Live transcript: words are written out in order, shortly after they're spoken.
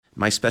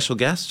My special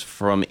guest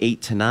from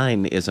 8 to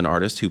 9 is an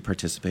artist who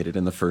participated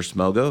in the first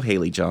MOGO,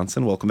 Haley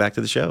Johnson. Welcome back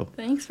to the show.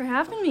 Thanks for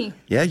having me.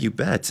 Yeah, you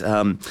bet.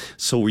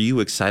 So were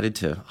you excited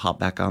to hop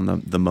back on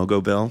the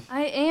MOGO bill?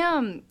 I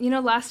am.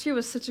 Last year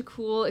was such a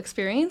cool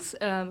experience.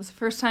 It was the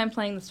first time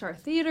playing the Star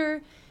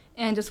Theater,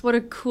 and just what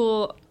a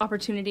cool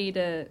opportunity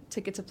to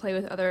get to play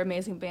with other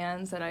amazing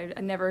bands that I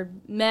never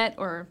met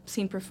or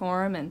seen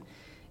perform, and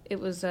it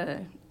was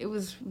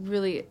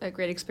really a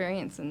great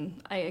experience,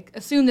 and I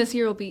assume this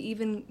year will be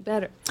even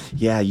better.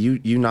 Yeah,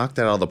 you knocked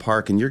that out of the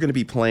park, and you're going to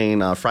be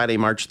playing Friday,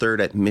 March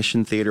 3rd at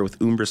Mission Theater with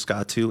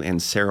Umbrascato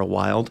and Sarah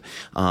Wilde,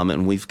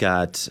 and we've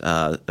got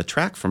a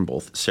track from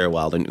both Sarah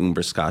Wilde and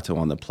Umbrascato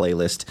on the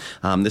playlist.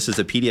 This is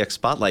a PDX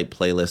Spotlight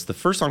playlist. The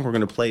first song we're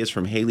going to play is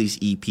from Haley's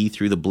EP,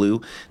 Through the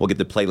Blue. We'll get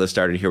the playlist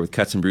started here with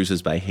Cuts and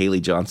Bruises by Haley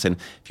Johnson.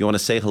 If you want to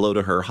say hello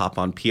to her, hop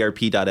on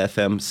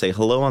prp.fm, say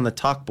hello on the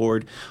talk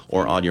board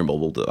or on your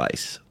mobile device.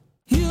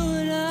 You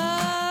and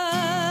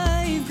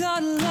I've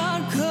got a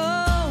lot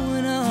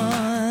going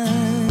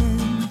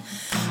on.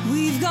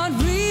 We've got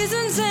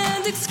reasons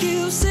and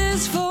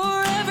excuses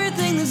for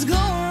everything that's going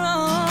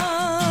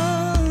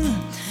wrong.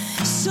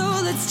 So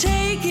let's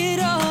take it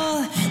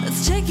all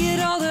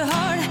to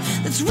heart.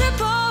 Let's rip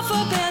off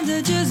our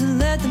bandages and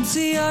let them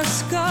see our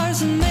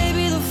scars, and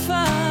maybe they'll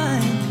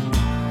find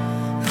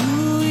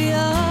who we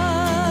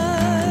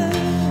are.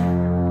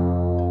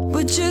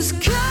 But just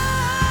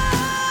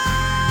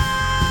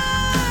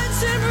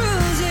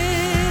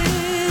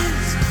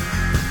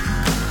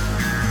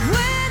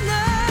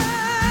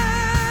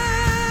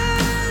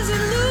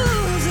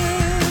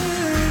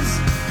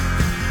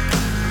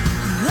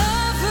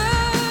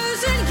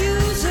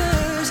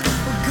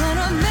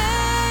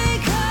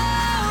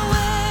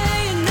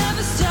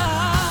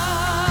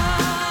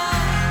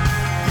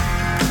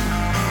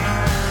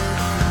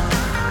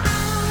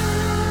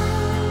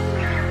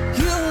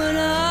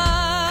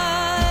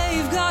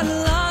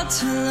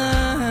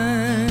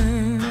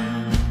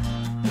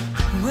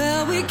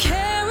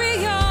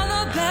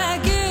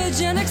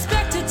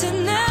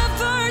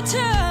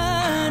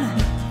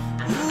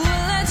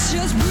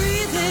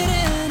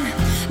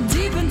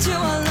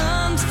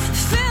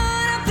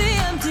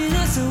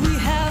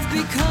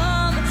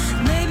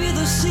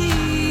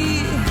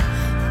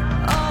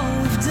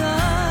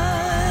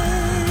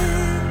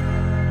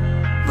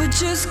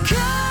just cuts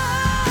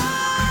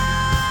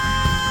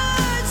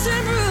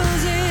and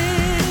bruises,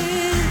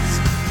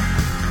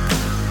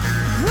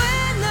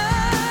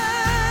 winners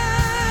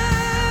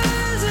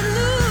and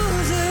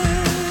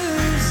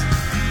losers,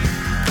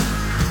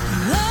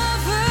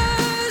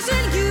 lovers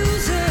and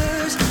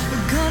users.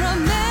 We're gonna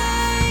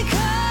make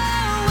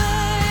our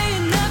way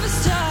and never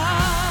stop.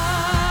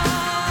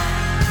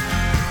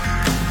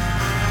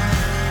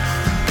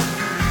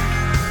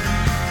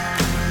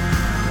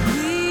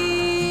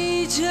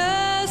 We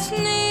just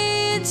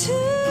need to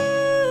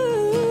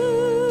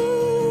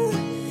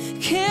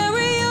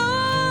carry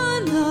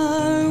on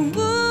our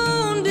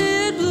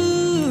wounded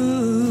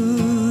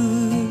blues,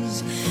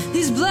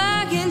 these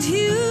blackened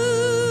hues,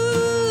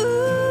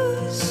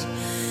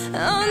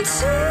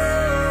 until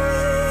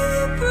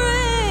we break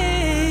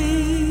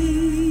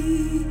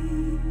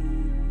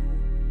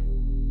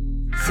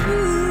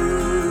through.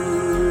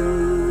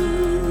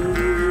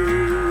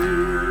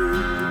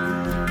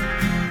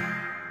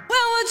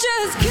 Well, we're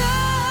just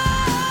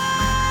cuts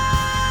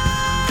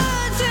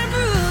and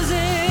bruises,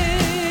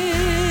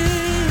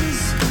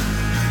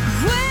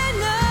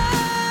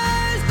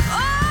 winners,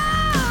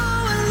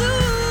 and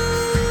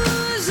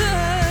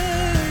losers,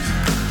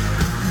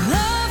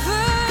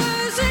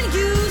 lovers and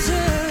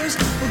users.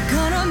 We're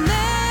gonna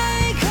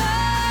make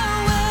our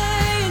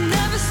way and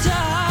never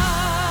stop.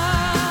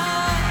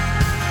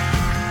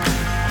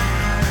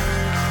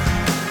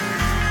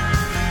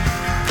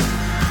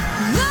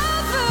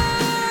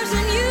 Lovers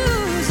and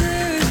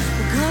users,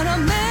 we're gonna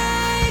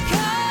make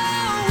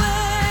our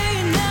way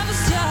and never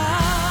stop.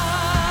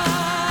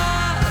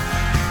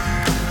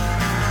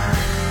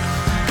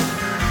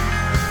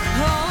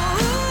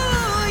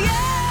 Oh,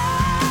 yeah.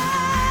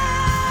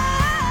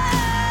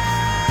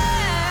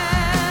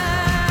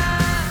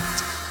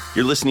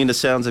 You're listening to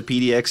Sounds of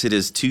PDX. It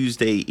is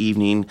Tuesday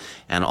evening,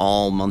 and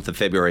all month of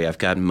February, I've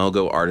got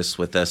MOGO artists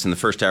with us. In the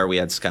first hour, we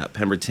had Scott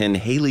Pemberton.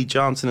 Haley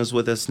Johnson is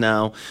with us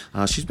now.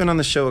 She's been on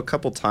the show a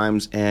couple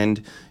times,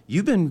 and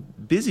you've been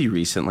busy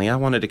recently. I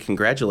wanted to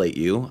congratulate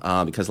you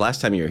because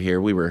last time you were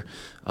here, we were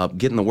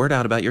getting the word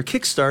out about your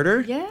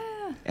Kickstarter. Yeah.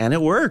 And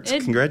it worked.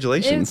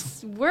 Congratulations.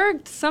 It's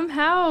worked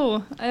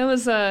somehow. I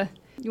was,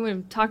 you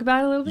want to talk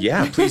about it a little bit?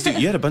 Yeah, please do.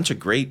 You had a bunch of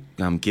great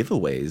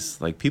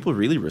giveaways. Like, people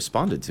really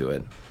responded to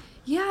it.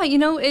 Yeah, it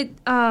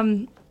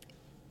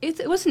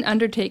was an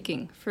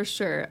undertaking for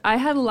sure. I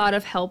had a lot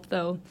of help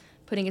though,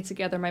 putting it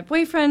together. My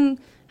boyfriend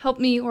helped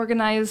me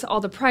organize all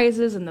the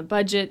prizes and the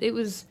budget. It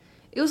was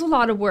a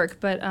lot of work,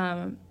 but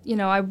I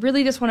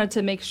really just wanted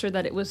to make sure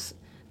that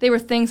they were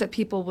things that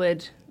people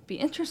would be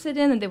interested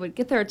in and they would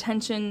get their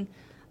attention.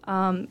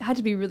 Had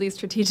to be really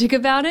strategic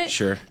about it.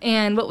 Sure.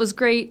 And what was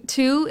great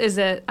too is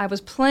that I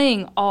was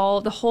playing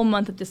the whole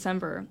month of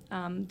December,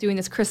 doing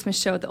this Christmas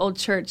show at the old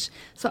church.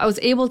 So I was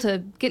able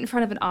to get in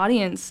front of an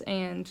audience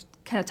and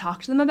kind of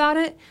talk to them about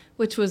it,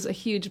 which was a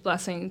huge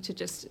blessing to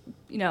just,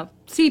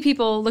 see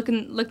people look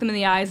them in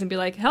the eyes and be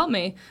like, help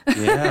me.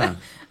 Yeah.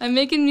 I'm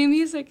making new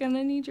music and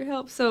I need your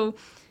help. So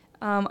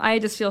I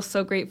just feel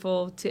so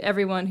grateful to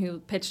everyone who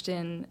pitched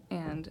in,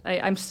 and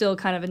I'm still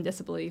kind of in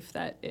disbelief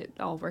that it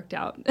all worked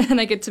out and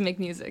I get to make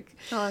music.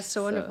 Oh, that's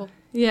so wonderful.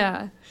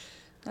 Yeah.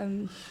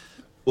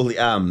 Well,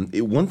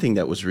 one thing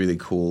that was really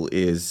cool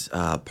is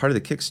part of the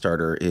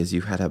Kickstarter is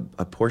you had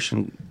a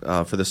portion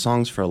for the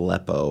songs for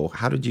Aleppo.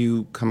 How did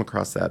you come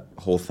across that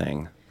whole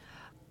thing?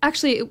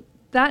 Actually,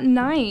 that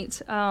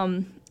night,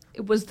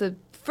 it was the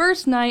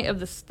first night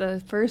of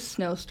the first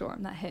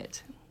snowstorm that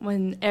hit,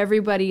 when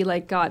everybody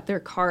got their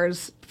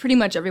cars. Pretty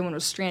much everyone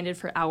was stranded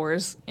for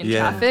hours in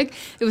traffic.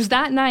 It was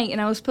that night,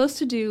 and I was supposed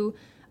to do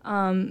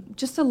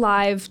just a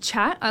live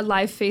chat, a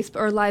live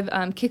Facebook or live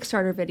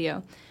Kickstarter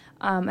video.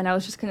 And I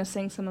was just going to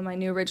sing some of my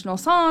new original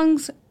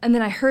songs. And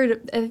then I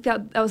heard, I think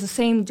that was the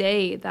same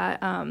day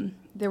that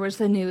there was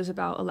the news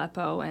about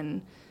Aleppo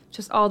and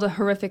just all the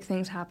horrific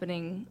things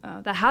happening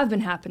that have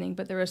been happening,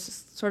 but there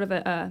was sort of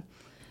a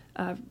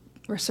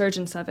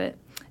resurgence of it.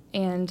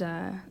 And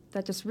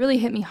that just really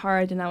hit me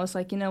hard. And I was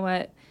like, you know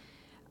what?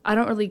 I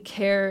don't really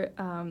care.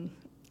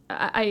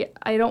 I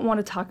don't want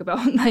to talk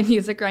about my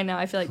music right now.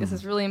 I feel like this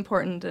is really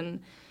important.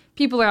 And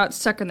people are out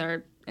stuck in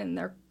their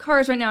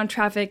cars right now in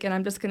traffic. And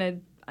I'm just going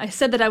to, I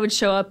said that I would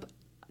show up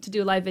to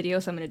do a live video,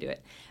 so I'm going to do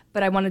it.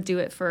 But I want to do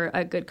it for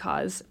a good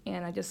cause.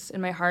 And I just, in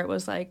my heart,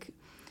 was like,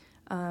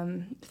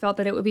 felt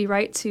that it would be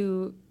right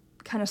to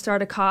kind of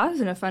start a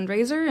cause and a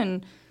fundraiser.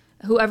 And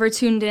whoever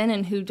tuned in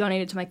and who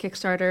donated to my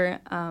Kickstarter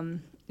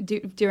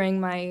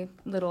during my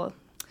little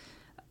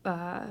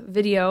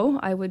video,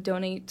 I would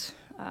donate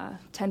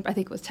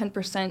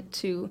 10%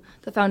 to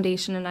the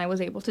foundation, and I was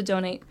able to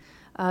donate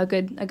a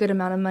good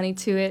amount of money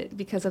to it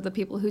because of the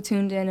people who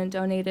tuned in and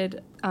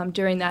donated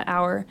during that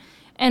hour.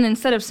 And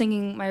instead of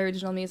singing my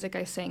original music,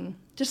 I sang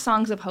just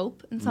songs of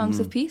hope and songs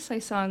of peace. I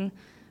sung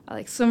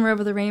Swimmer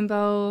Over the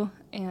Rainbow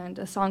and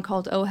a song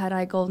called Oh Had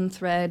I Golden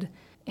Thread,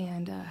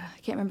 and I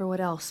can't remember what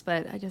else,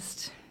 but it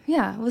was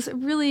a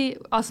really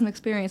awesome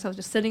experience. I was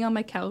just sitting on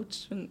my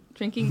couch and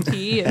drinking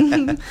tea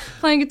and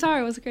playing guitar.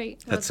 It was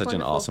great. That's such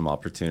wonderful. An awesome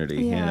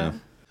opportunity. Yeah.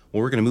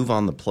 Well, we're going to move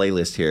on the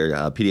playlist here,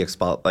 PDX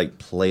Spotlight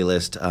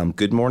playlist.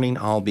 Good Morning,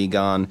 I'll Be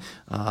Gone,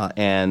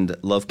 and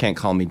Love Can't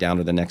Calm Me Down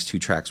are the next two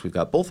tracks we've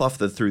got, both off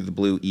the Through the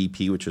Blue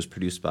EP, which was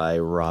produced by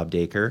Rob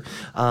Dacre.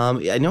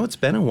 I know it's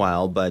been a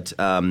while, but,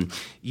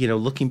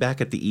 looking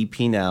back at the EP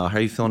now, how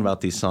are you feeling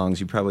about these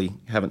songs? You probably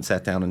haven't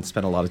sat down and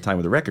spent a lot of time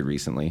with the record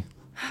recently.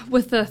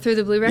 With the Through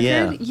the Blue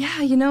record? Yeah,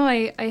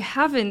 I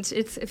haven't.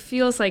 It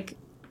feels like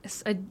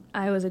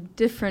I was a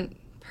different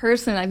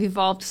person. I've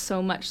evolved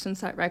so much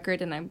since that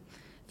record, and I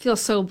feel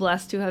so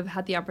blessed to have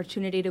had the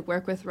opportunity to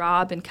work with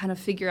Rob and kind of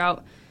figure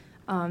out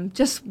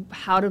just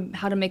how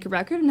to make a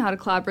record and how to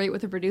collaborate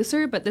with a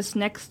producer. But this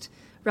next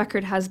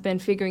record has been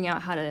figuring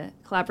out how to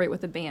collaborate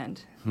with a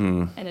band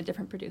and a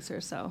different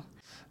producer. So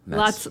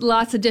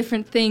lots of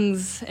different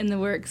things in the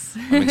works.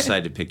 I'm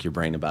excited to pick your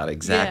brain about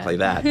exactly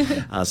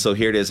that. So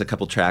here it is, a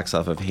couple tracks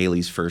off of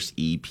Haley's first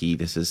EP.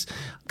 This is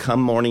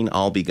Come Morning,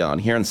 I'll Be Gone,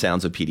 here on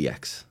Sounds of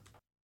PDX.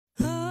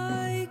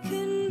 I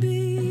can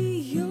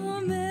be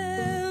your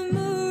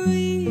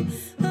memory,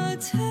 a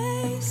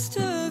taste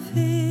of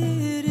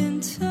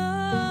hidden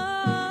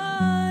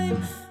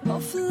time. I'll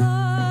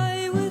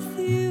fly with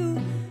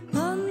you,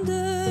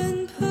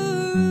 London,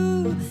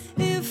 Peru,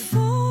 if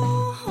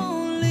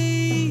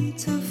only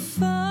to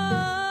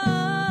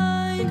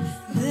find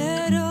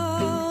that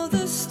all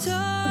the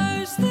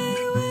stars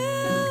they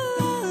will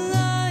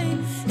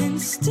align,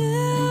 and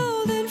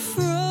stilled and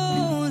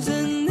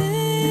frozen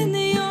in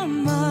your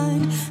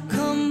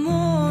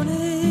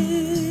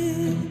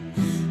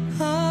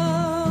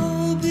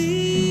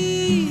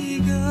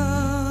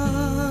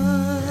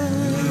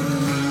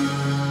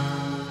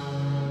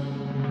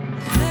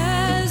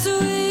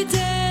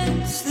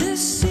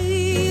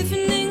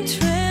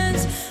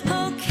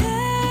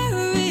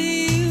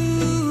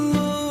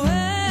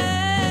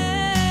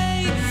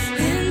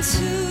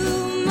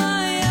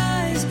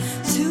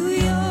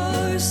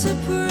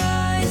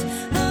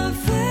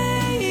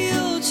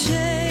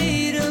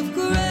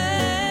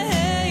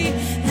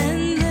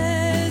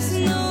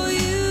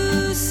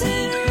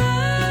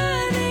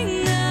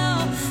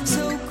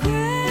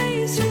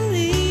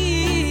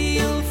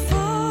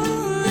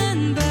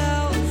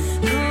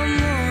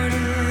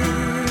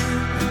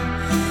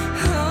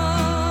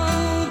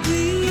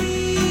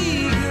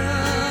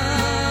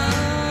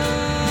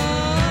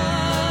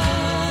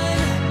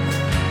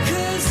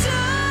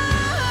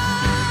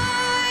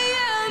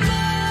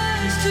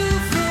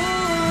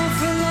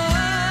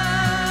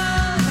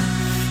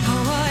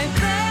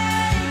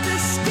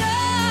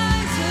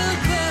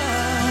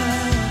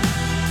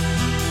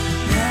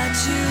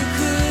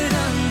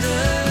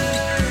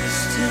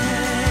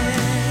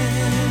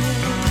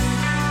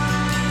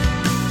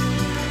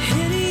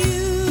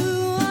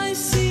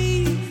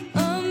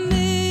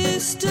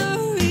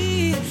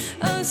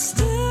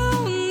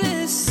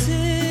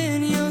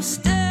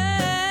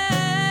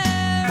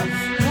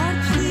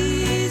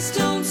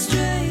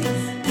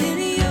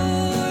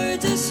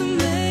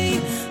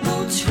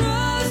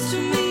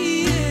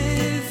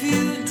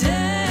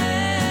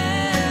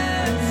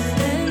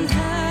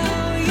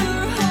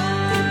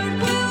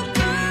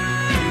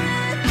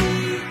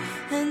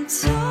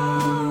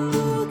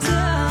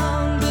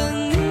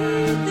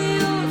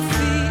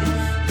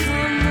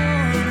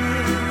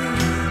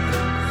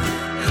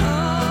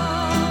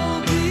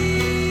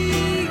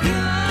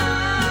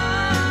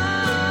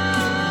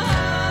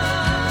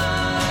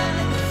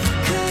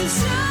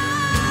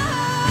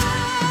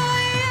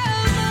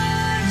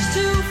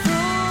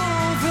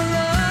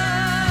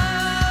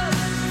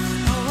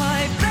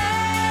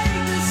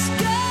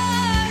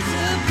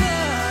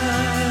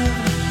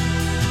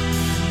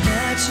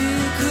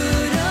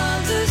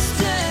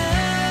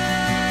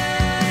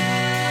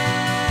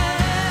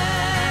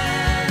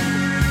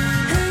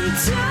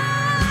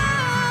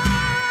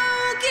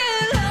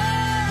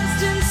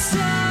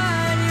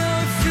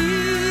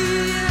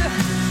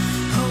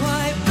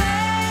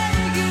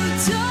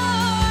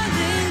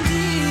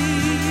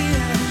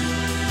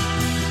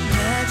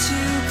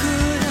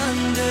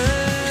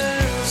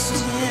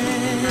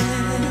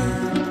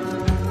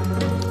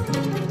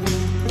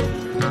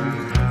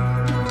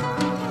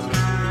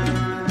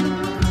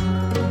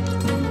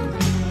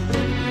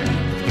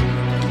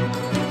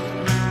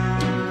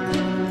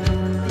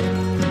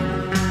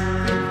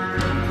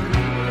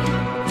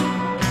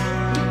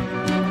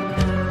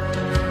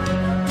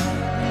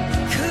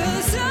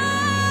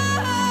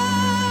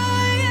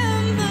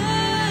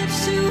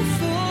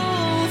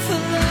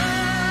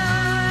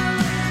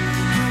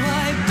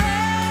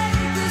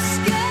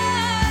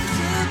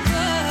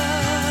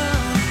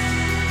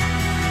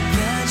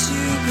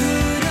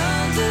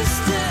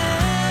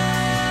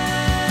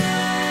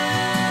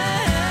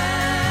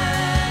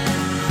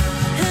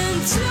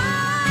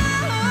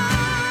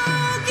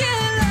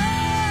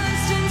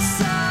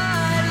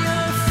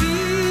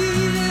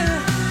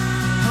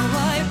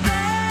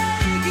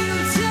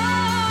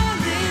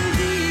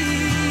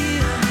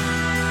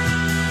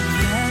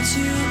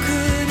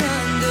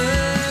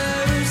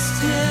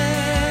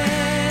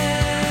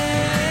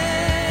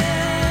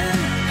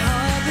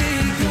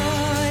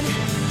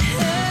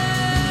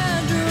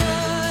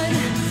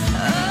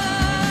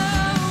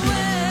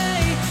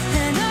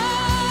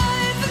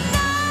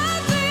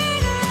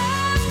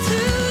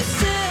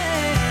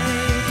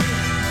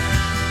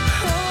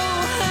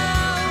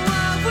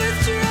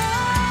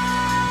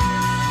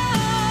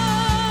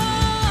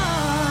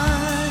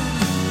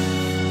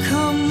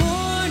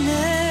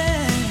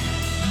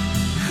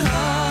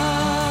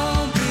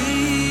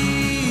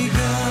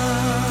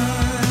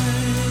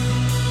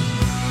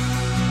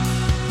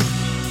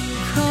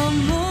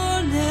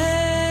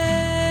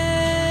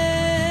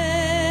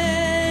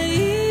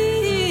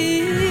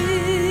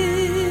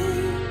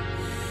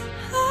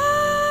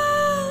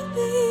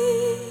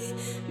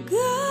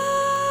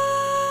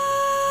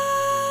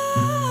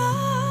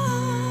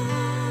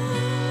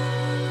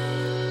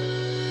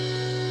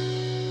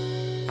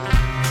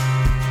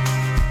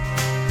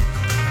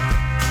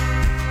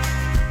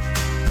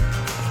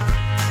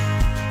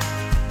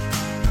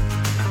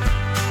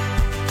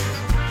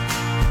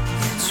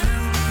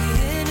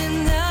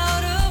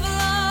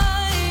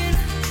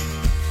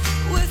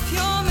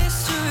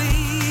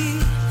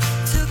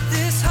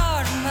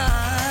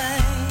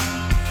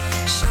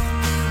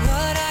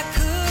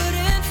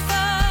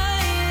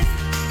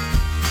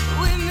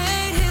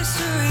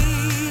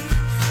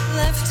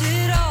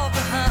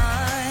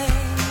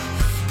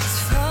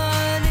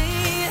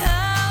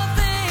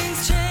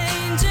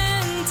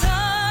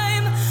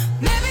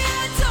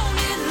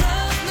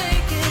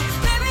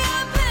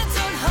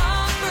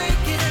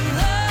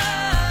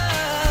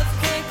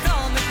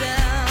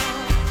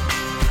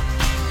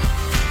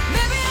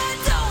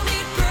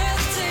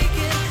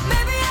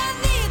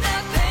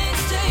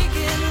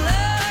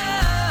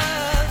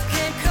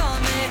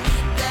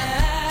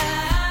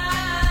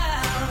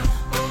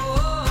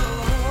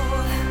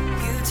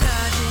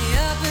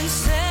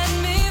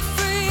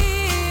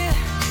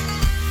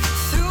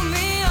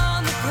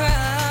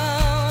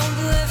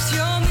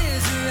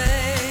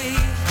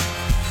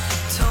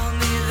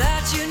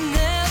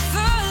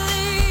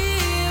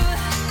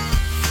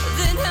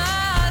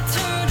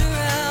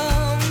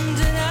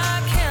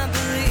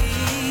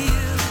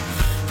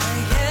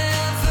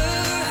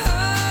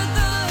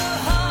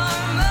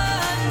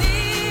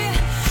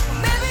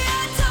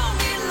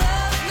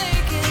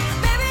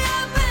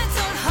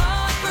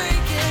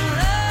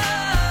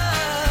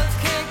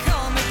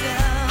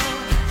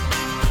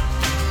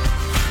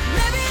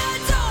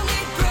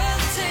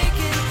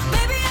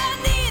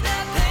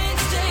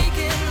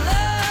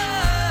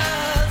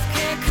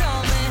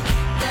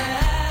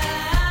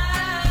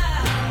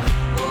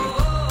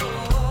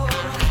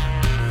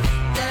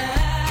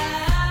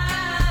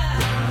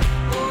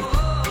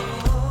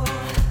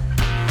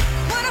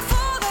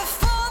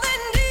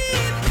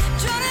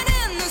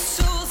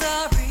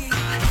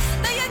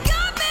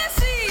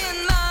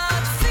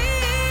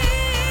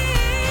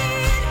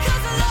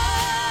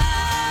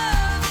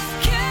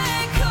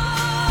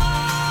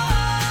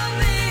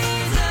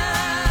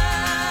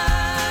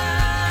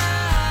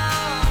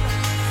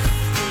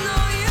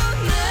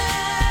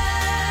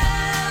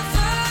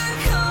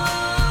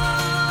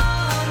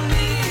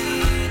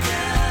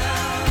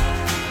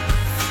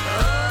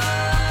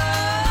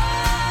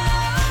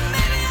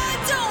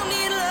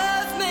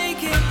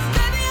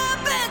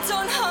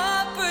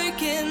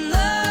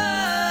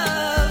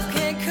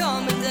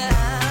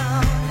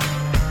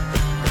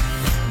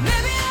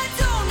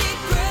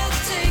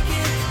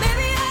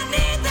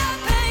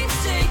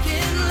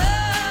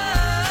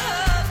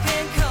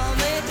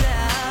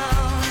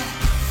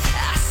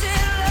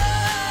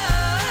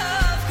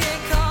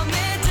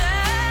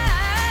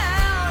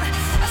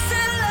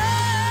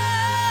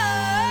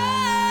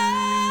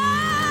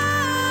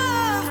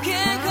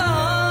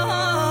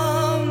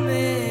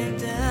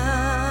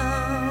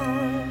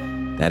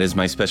That is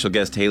my special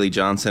guest, Haley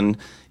Johnson.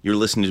 You're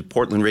listening to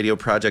Portland Radio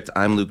Project.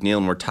 I'm Luke Neal,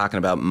 and we're talking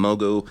about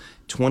Mogo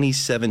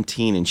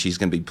 2017, and she's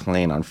going to be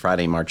playing on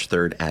Friday, March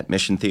 3rd at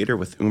Mission Theater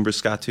with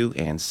Umberskatu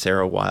and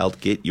Sarah Wild.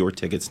 Get your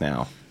tickets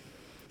now.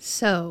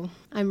 So,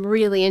 I'm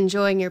really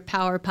enjoying your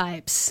power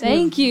pipes.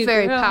 Thank you.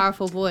 Very girl.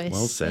 powerful voice.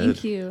 Well said.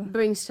 Thank you.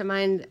 Brings to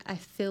mind, I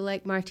feel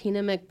like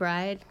Martina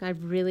McBride. I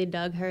really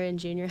dug her in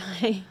junior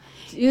high.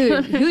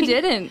 Dude, who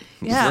didn't?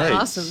 Yeah, Right.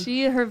 Awesome.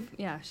 she's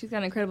got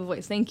an incredible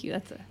voice. Thank you.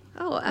 That's a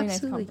Oh, very nice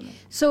absolutely.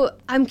 compliment. So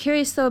I'm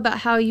curious, though, about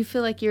how you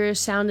feel like your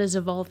sound is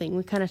evolving.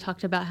 We kind of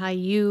talked about how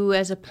you,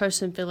 as a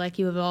person, feel like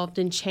you evolved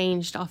and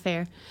changed off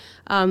air.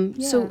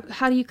 So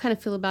how do you kind of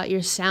feel about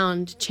your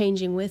sound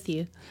changing with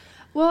you?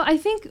 Well, I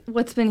think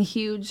what's been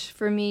huge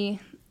for me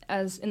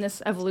as in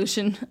this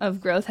evolution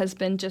of growth has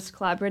been just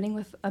collaborating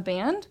with a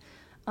band.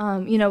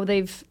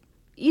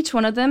 Each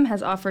one of them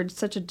has offered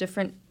such a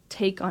different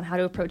take on how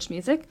to approach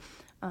music,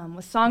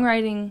 with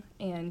songwriting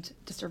and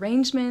just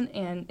arrangement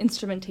and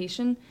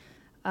instrumentation.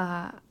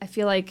 I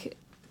feel like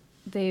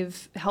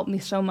they've helped me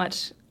so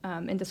much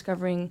in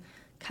discovering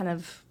kind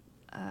of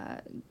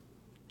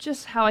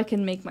just how I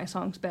can make my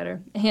songs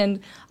better. And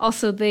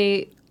also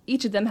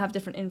each of them have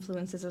different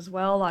influences as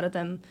well. A lot of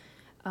them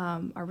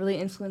are really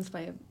influenced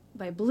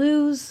by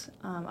blues,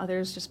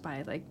 others just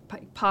by like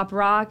pop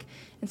rock.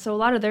 And so a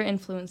lot of their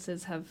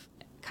influences have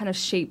kind of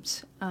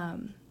shaped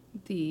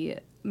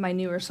my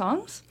newer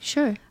songs.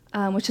 Sure.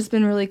 Which has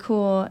been really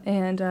cool.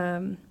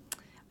 And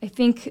I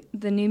think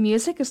the new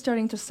music is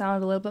starting to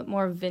sound a little bit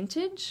more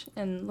vintage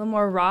and a little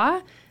more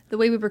raw. The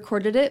way we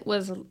recorded it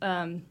was,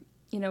 the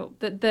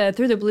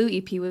Through the Blue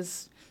EP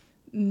was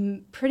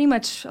pretty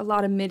much a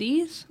lot of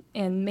MIDIs,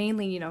 and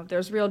mainly,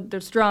 there's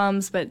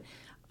drums, but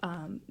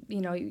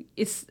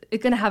it's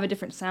going to have a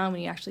different sound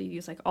when you actually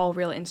use like all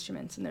real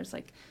instruments, and there's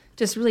like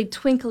just really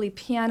twinkly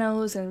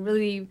pianos and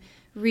really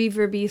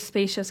reverby,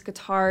 spacious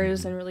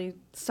guitars and really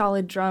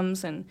solid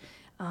drums, and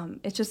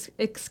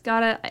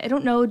I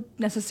don't know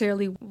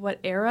necessarily what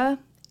era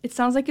it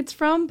sounds like it's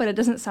from, but it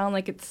doesn't sound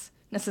like it's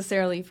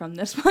necessarily from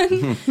this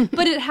one,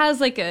 but it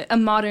has like a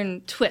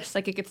modern twist,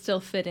 like it could still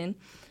fit in.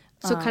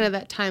 So kind of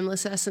that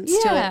timeless essence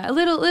to it. Yeah, a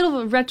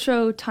little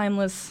retro,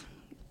 timeless,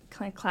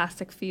 kind of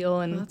classic feel,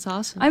 and That's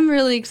awesome. I'm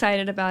really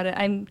excited about it.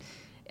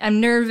 I'm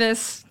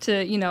nervous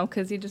to,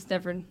 because you just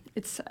never.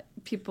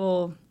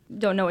 People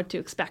don't know what to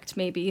expect,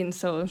 maybe, and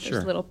so Sure.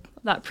 there's a little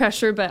that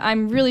pressure. But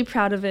I'm really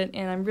proud of it,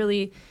 and I'm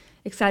really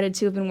excited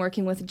to have been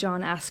working with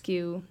John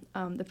Askew,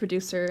 the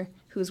producer,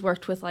 who's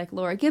worked with like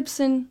Laura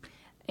Gibson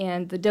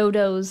and the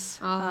Dodos.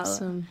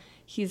 Awesome.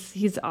 He's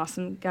an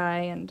awesome guy,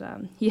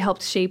 and he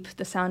helped shape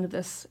the sound of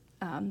this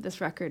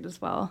record as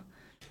well.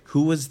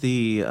 Who was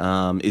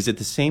is it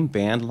the same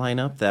band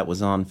lineup that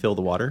was on Fill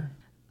the Water?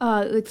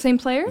 Like same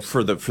players?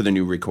 For the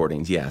new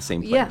recordings, yeah,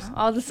 same players. Yeah,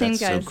 all the same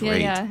That's guys. So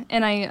great. Yeah.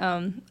 And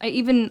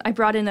I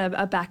brought in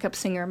a backup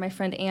singer, my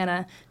friend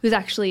Anna, who's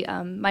actually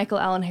Michael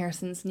Allen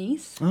Harrison's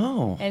niece.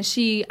 Oh. And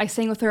I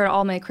sang with her at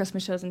all my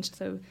Christmas shows, and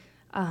so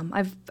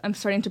I'm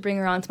starting to bring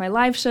her on to my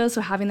live shows.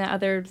 So having that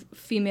other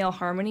female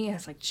harmony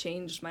has like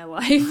changed my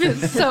life.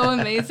 It's so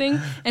amazing.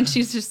 And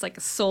she's just like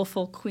a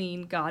soulful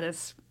queen,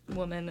 goddess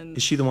woman. And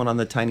Is she the one on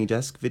the Tiny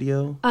Desk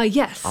video?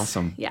 yes.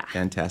 Awesome. Yeah.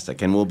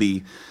 Fantastic. And we'll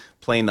be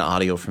playing the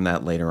audio from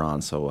that later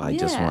on, so I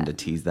just Yeah. wanted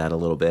to tease that a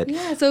little bit.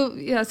 Yeah.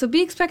 So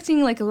be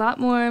expecting like a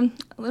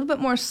little bit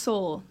more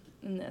soul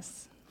in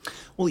this.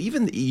 Well,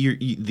 even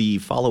the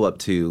follow-up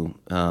to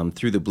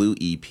Through the Blue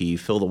EP,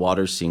 Fill the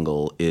Water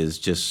single, is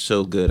just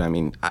so good. I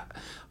mean,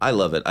 I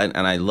love it, and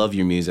I love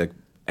your music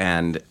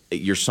and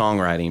your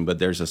songwriting, but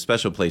there's a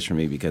special place for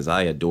me because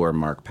I adore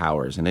Mark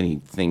Powers, and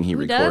anything he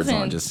records on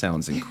doesn't? just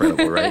sounds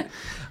incredible, right?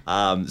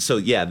 So,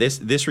 yeah,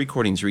 this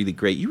recording's really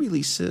great. You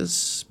released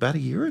this about a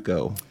year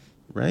ago,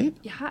 right?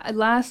 Yeah,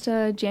 last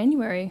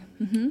January.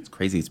 Mm-hmm. It's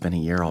crazy. It's been a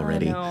year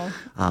already. know.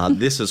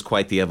 This is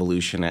quite the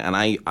evolution, and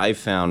I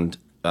found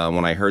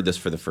when I heard this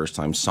for the first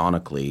time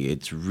sonically,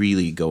 it's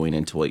really going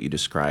into what you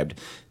described,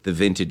 the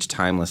vintage,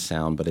 timeless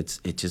sound, but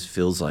it just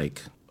feels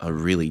like a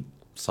really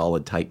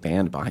solid, tight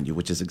band behind you,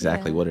 which is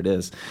exactly what it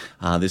is.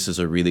 This is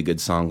a really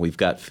good song. We've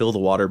got Fill the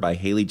Water by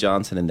Haley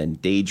Johnson and then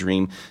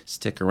Daydream.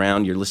 Stick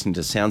around. You're listening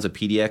to Sounds of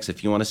PDX.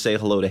 If you want to say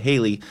hello to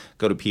Haley,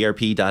 go to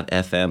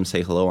prp.fm,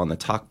 say hello on the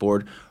talk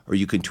board, or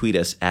you can tweet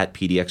us at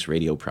PDX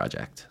Radio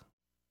Project.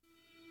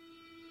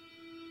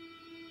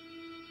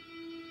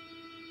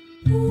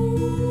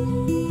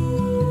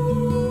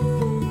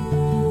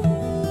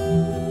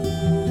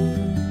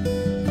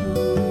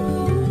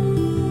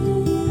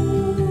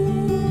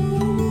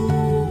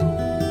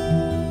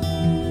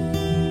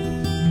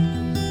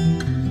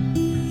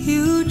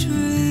 You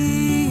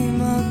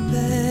dream of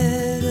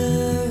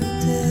better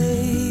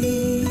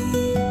days,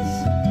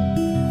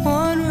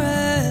 one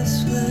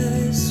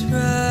restless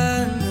runaway.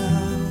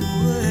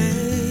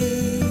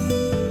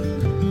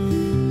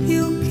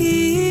 You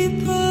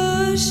keep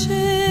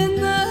pushing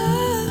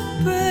the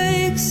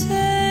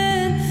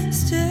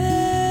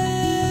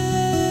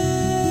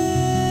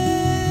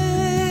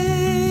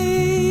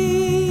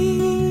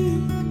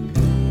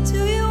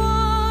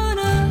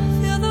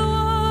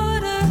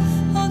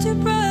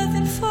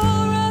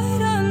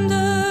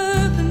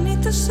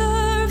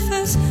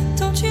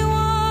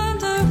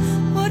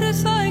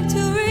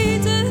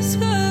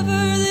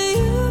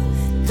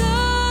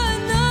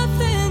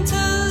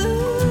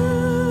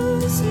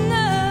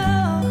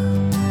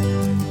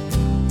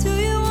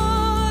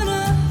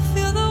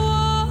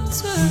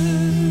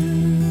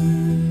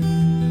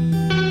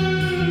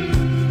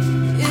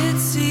It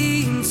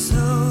seems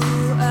so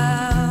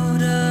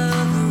out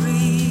of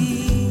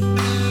reach,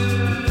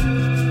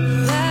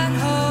 that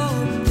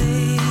hope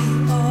they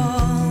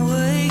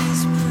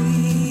always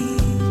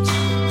preach.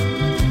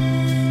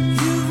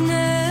 You've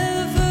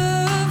never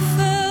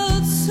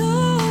felt so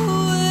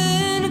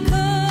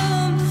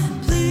incomplete.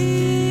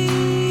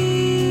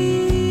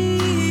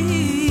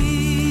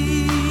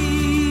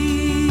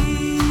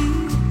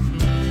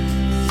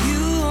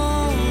 You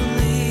only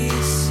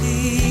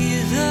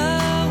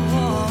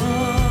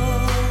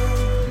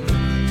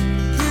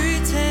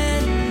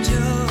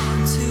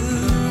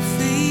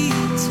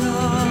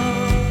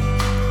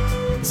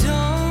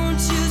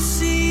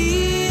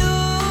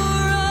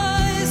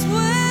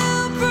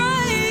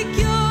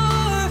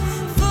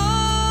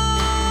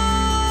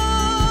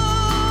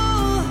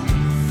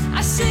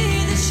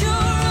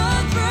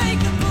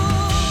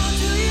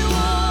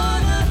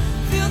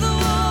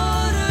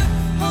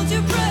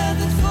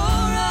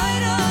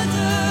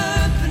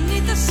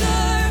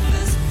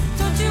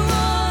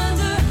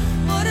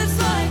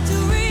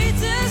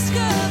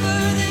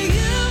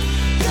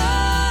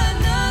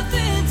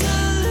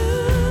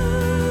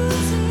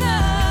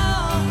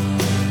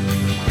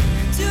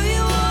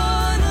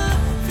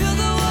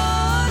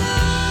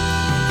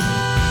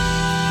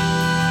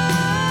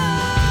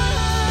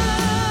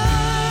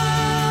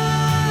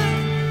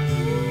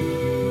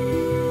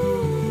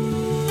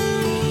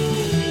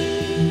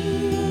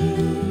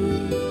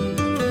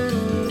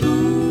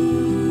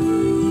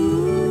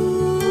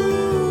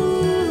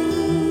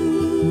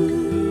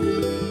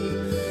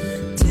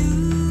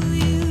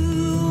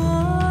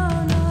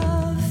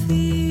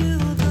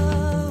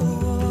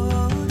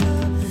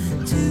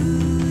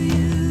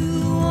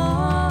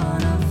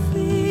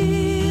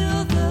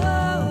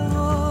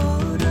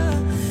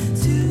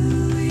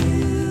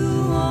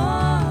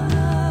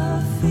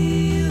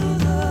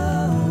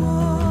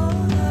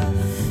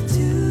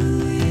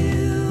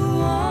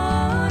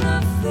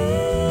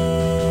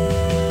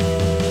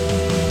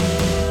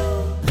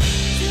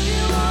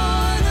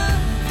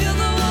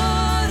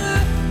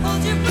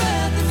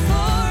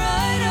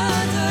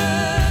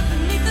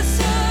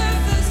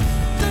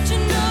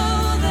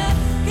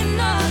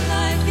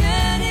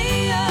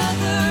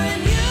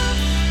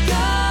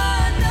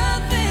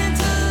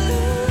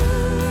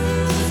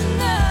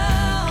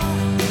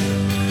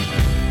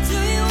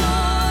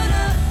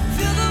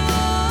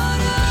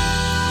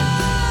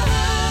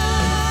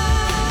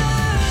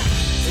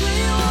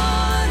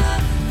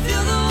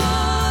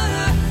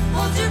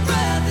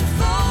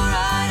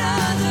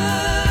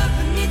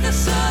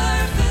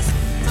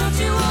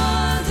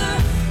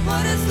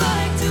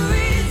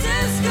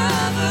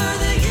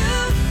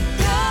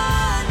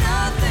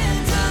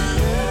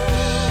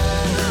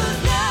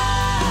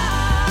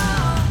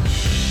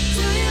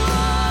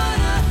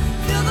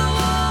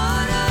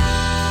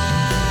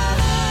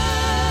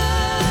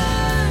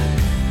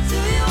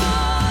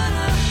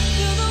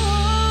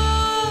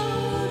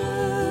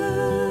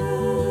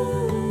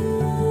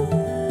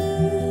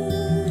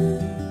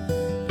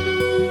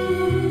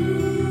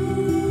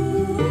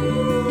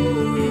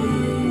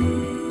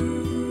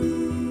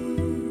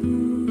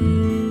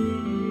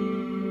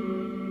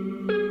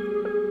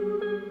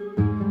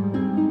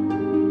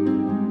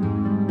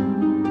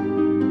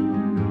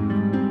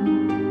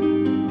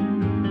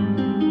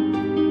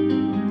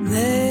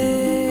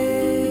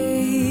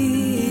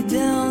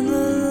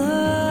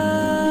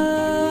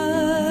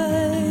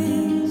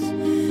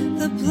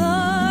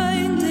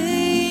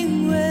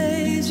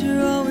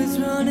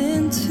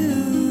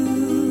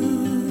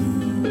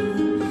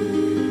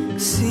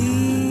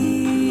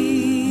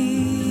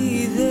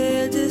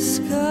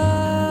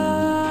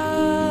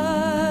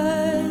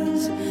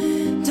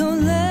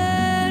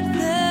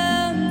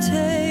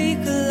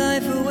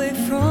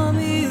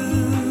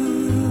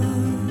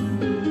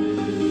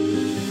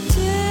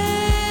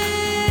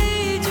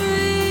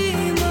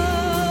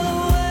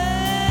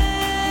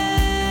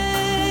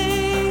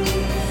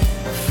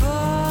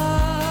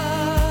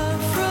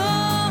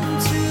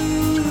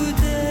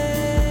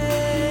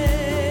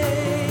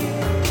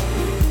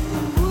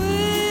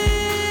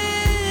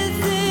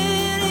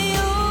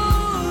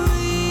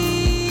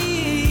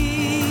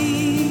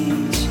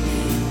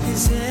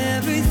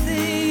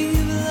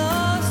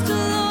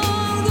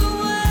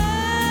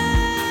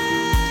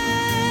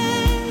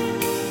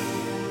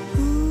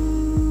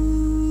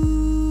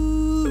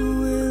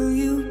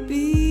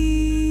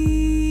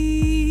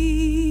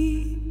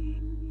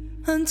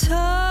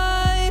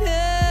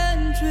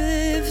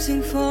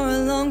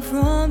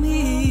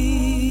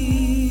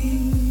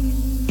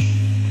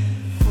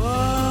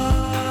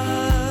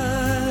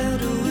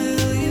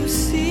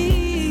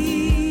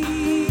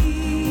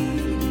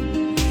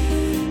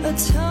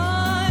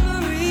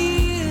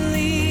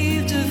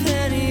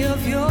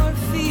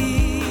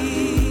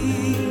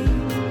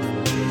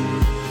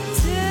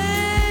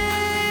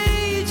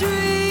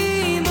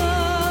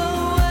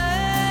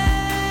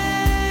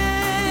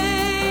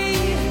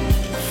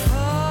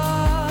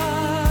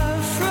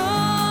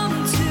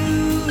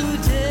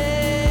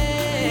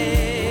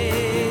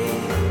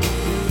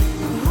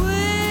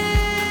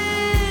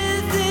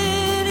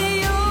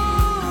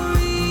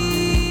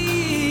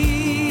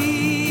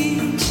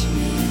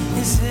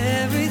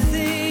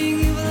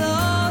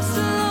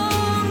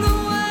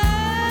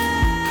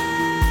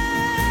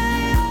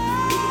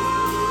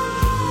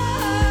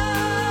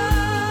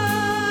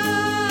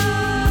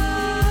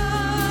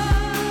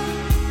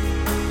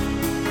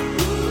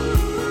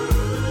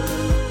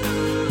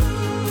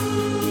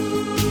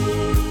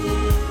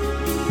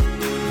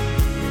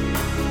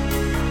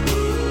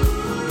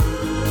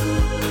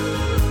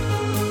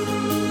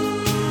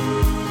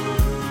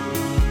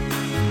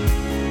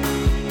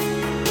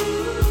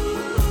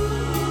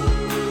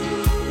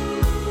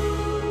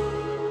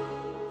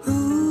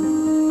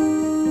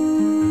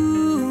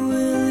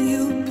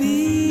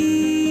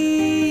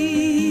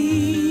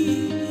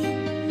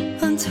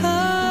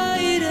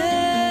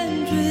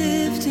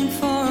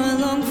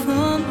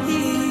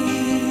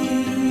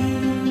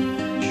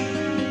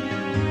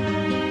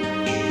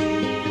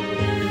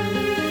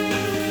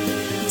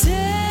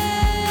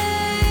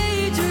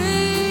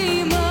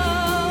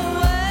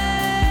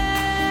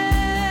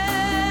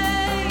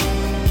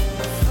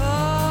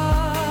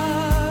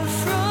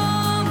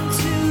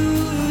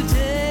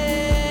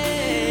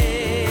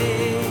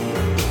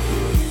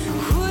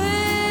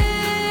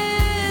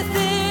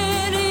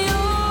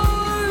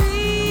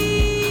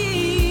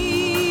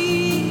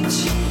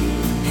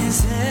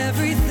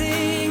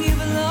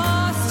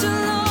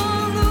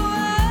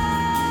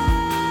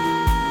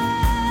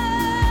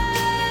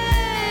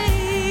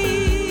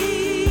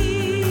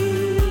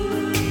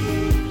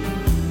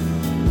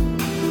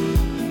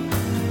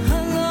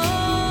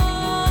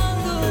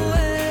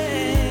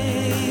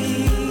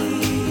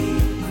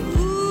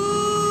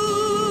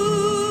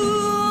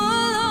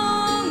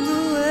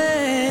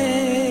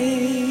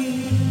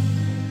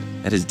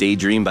That is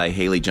Daydream by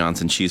Haley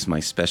Johnson. She's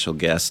my special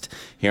guest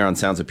here on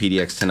Sounds of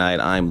PDX tonight.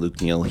 I'm Luke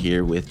Neal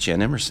here with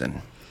Jen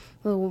Emerson.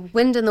 Well,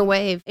 Wind and the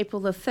Wave,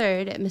 April the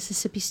 3rd at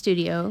Mississippi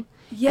Studio.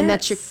 Yes. And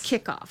that's your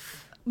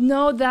kickoff.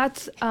 No,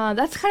 that's kind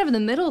of in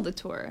the middle of the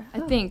tour, I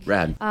think.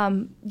 Rad.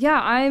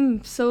 Yeah,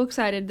 I'm so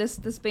excited.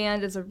 This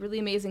band is a really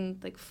amazing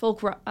like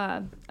folk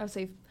I would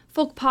say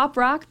folk pop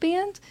rock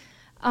band.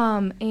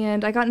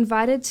 And I got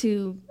invited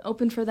to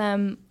open for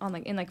them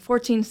in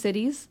 14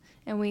 cities,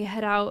 and we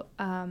head out.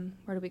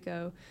 Where do we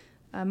go?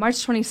 March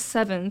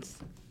 27th.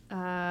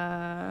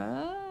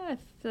 I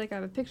feel like I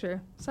have a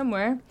picture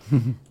somewhere.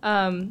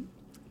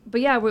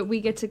 But yeah,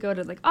 we get to go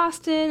to like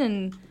Austin,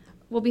 and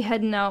we'll be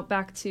heading out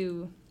back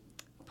to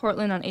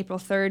Portland on April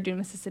 3rd, doing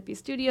Mississippi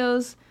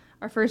Studios.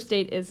 Our first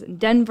date is in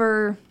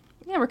Denver.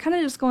 Yeah, we're kind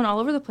of just going all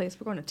over the place.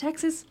 We're going to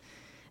Texas.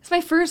 It's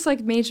my first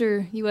like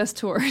major U.S.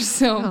 tour,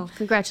 so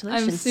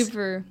congratulations! I'm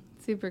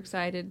super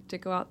excited to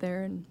go out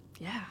there, and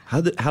yeah.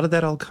 How did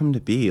that all come to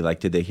be? Like,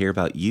 did they hear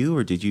about you,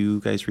 or did you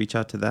guys reach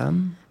out to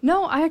them?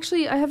 No, I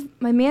have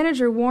my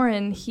manager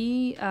Warren.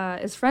 He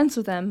is friends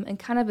with them and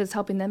kind of is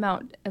helping them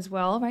out as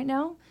well right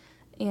now,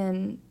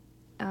 and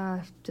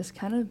just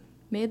kind of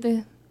made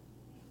the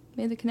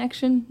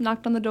connection,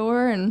 knocked on the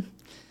door, and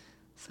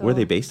so. Where are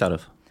they based out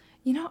of?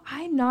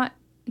 I'm not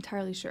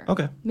entirely sure.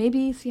 Okay,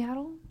 maybe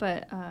Seattle,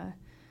 but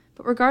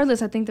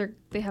regardless, I think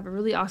they have a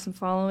really awesome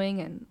following,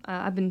 and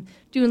I've been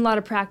doing a lot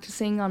of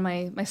practicing on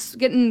my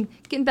getting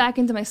back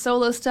into my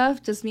solo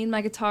stuff, just me and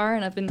my guitar,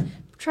 and I've been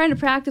trying to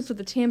practice with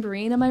the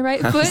tambourine on my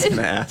right foot. I was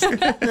gonna ask.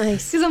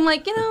 Nice. Because I'm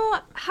like,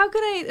 how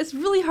could I? It's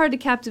really hard to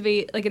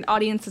captivate like an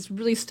audience that's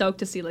really stoked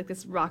to see like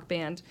this rock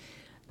band,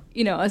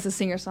 as a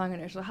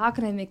singer-songwriter. So how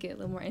can I make it a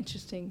little more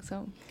interesting? So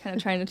I'm kind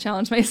of trying to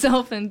challenge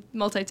myself and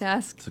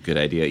multitask. It's a good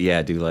idea.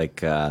 Yeah, do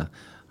like.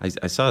 I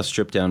saw a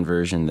stripped-down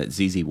version that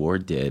ZZ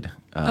Ward did.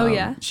 Oh,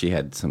 yeah? She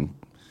had some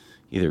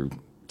either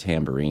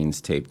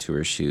tambourines taped to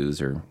her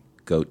shoes or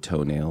goat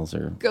toenails.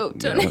 Goat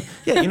toenails.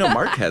 Yeah,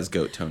 Mark has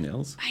goat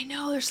toenails. I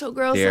know, they're so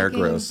gross. They are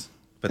gross,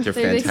 but they're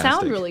fantastic. They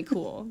sound really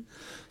cool.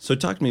 So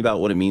talk to me about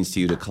what it means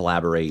to you to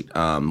collaborate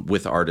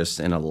with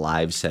artists in a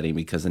live setting,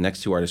 because the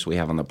next two artists we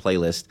have on the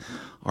playlist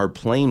are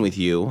playing with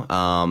you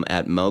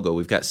at Mogo.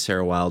 We've got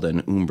Sarah Wilde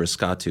and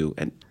Umbrascatu.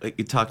 And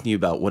talking to you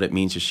about what it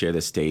means to share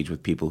this stage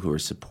with people who are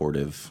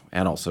supportive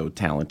and also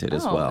talented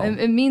as well.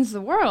 It means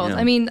the world. Yeah.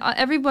 I mean,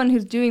 everyone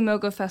who's doing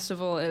Mogo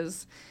Festival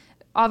is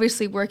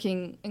obviously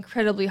working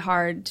incredibly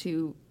hard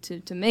to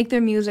make their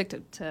music,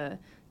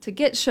 to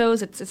get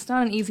shows. It's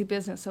not an easy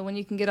business. So when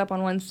you can get up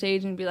on one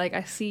stage and be like,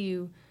 I see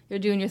you, you're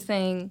doing your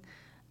thing,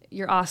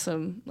 you're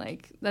awesome.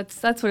 Like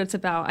that's what it's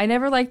about. I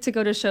never like to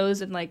go to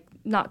shows and like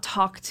not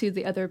talk to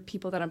the other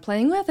people that I'm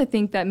playing with. I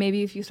think that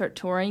maybe if you start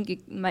touring, you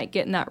might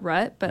get in that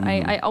rut. But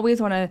I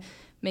always want to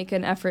make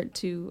an effort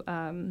to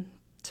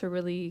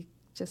really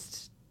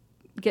just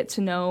get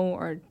to know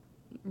or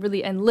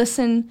really and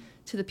listen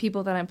to the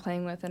people that I'm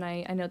playing with. And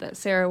I know that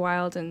Sarah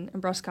Wilde and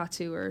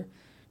Umbrascatu are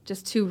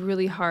just two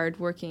really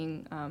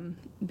hard-working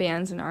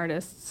bands and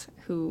artists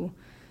who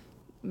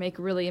make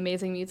really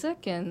amazing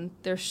music, and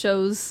their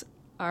shows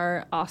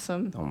are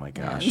awesome. Oh my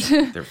gosh,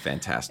 they're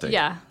fantastic.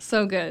 Yeah,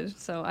 so good.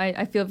 So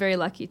I feel very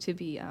lucky to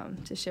be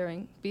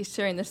sharing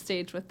this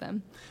stage with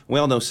them. We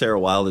all know Sarah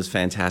Wilde is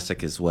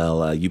fantastic as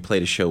well. You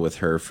played a show with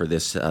her for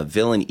this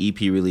Villain EP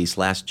release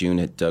last June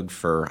at Doug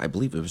Fir. I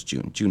believe it was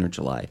June or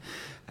July.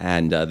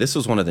 And this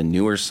was one of the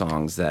newer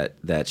songs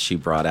that she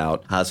brought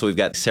out. So we've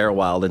got Sarah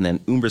Wilde and then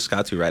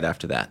Umbrascatu right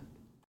after that.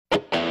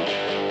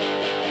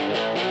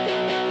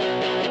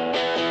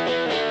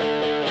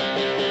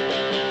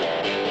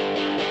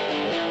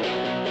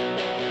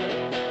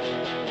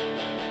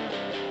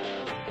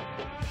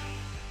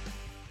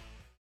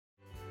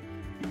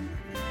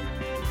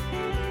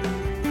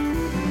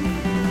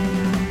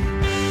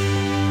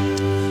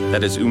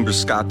 That is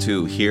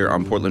Umbrascatu here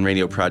on Portland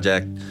Radio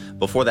Project.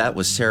 Before that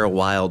was Sarah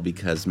Wilde,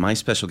 because my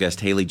special guest,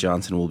 Haley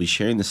Johnson, will be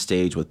sharing the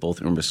stage with both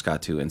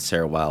Umbrascatu and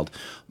Sarah Wilde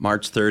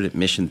March 3rd at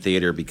Mission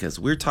Theater, because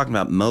we're talking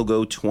about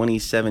Mogo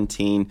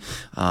 2017.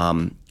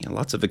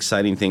 Lots of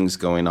exciting things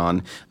going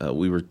on.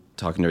 We were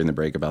talking during the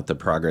break about the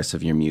progress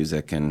of your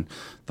music and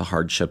the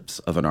hardships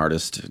of an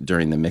artist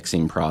during the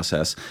mixing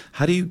process.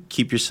 How do you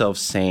keep yourself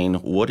sane?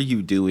 What are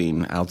you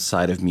doing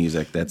outside of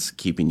music that's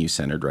keeping you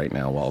centered right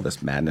now while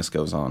this madness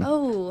goes on?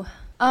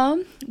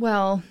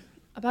 Well,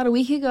 about a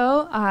week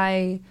ago,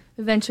 I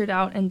ventured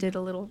out and did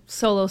a little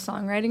solo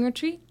songwriting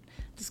retreat.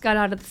 Just got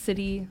out of the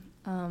city,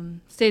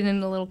 stayed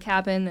in a little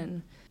cabin,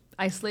 and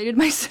isolated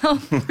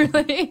myself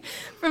really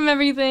from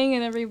everything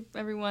and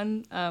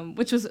everyone,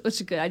 which was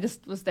good. I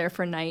just was there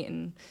for a night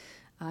and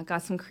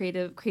got some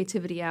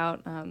creativity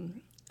out.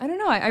 I don't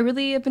know. I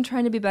really have been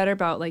trying to be better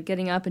about like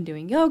getting up and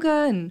doing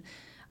yoga, and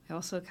I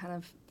also kind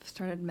of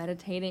started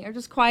meditating or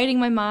just quieting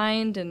my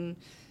mind and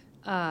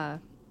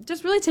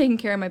just really taking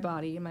care of my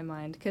body and my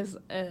mind, because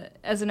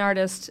as an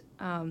artist,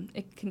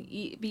 it can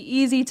be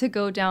easy to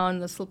go down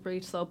the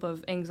slippery slope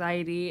of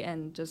anxiety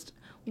and just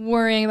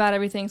worrying about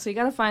everything. So you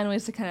got to find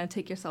ways to kind of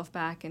take yourself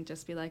back and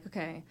just be like,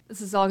 okay,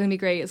 this is all going to be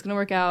great. It's going to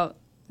work out.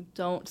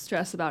 don't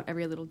stress about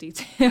every little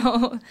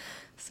detail.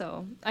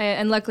 So,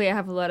 and luckily I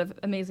have a lot of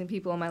amazing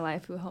people in my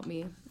life who help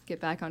me get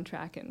back on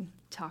track and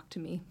talk to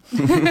me.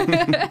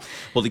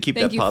 Well, to keep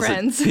Thank that you,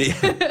 friends.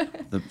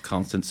 the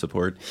constant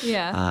support.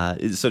 Yeah.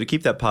 So to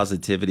keep that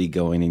positivity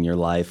going in your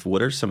life,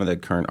 what are some of the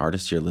current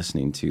artists you're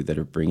listening to that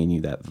are bringing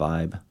you that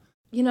vibe?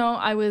 You know,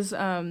 I've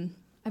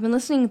been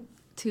listening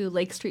to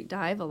Lake Street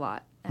Dive a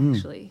lot,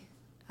 actually.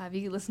 Have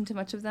you listened to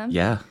much of them?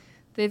 Yeah.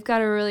 They've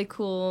got a really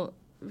cool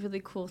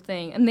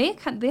thing. And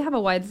they have a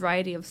wide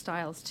variety of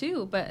styles,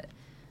 too. But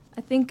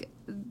I think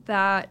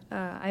that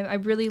I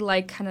really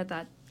like kind of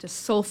that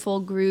just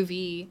soulful,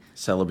 groovy,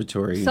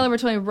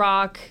 celebratory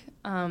rock.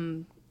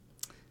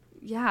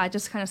 Yeah, it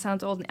just kind of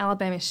sounds old. And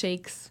Alabama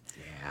Shakes.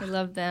 Yeah. I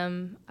love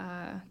them.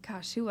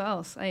 Gosh, who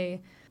else?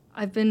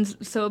 I've been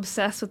so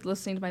obsessed with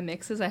listening to my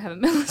mixes. I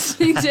haven't been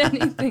listening to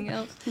anything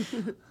else.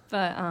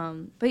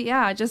 But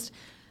yeah, just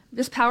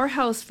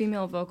powerhouse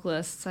female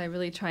vocalists. I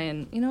really try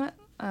and, you know what?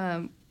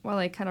 While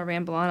I kind of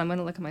ramble on, I'm going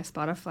to look at my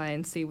Spotify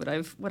and see what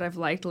I've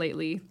liked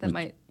lately.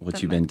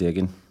 What you've been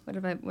digging?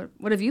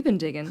 What have you been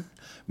digging?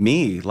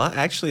 Me,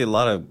 actually, a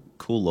lot of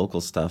cool local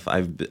stuff.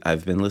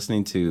 I've been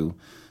listening to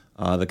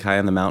the Kai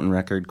on the Mountain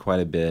record quite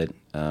a bit.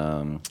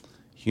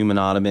 Human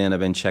Ottoman, I've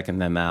been checking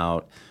them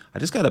out. I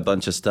just got a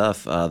bunch of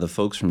stuff. The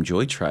folks from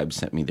Joy Tribe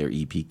sent me their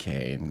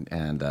EPK,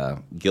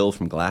 and Gil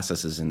from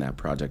Glasses is in that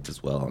project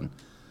as well. And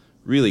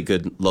really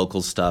good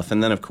local stuff.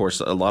 And then, of course,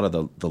 a lot of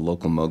the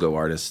local Mogo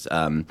artists.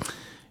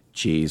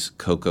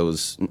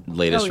 Coco's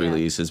latest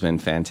release has been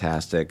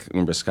fantastic.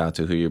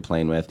 Umbrascato, who you're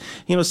playing with.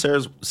 You know,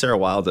 Sarah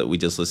Wild that we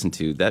just listened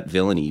to, that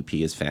Villain EP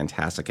is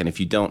fantastic. And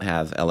if you don't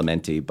have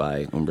Elementi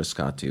by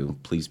Umbrascato,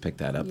 please pick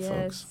that up,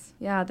 folks.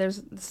 Yeah,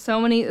 there's so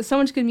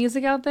much good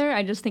music out there.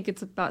 I just think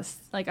it's about,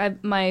 like,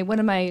 one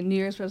of my New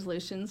Year's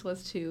resolutions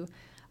was to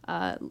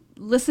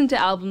listen to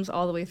albums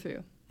all the way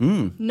through.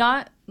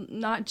 Not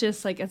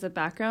just, like, as a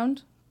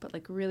background, but,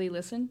 like, really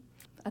listen.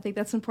 I think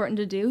that's important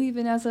to do,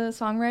 even as a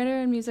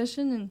songwriter and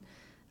musician,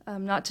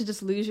 and not to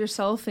just lose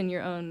yourself in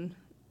your own,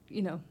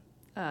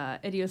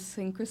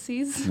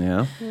 idiosyncrasies.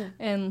 Yeah.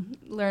 And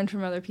learn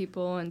from other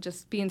people and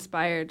just be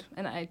inspired.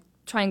 And I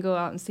try and go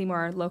out and see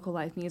more local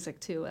live music,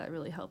 too. That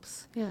really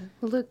helps. Yeah.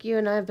 Well, look, you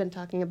and I have been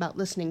talking about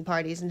listening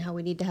parties and how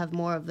we need to have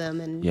more of them.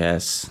 And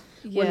yes.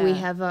 When we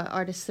have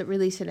artists that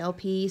release an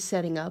LP,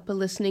 setting up a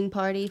listening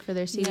party for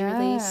their CD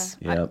release.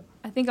 Yep.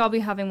 I think I'll be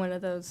having one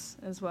of those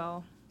as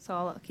well. So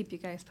I'll keep you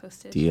guys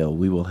posted. Deal.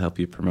 We will help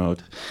you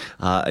promote.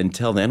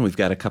 Until then, we've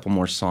got a couple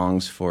more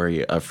songs for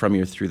you from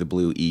your Through the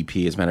Blue EP.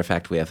 As a matter of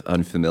fact, we have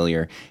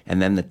Unfamiliar,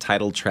 and then the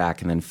title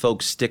track. And then,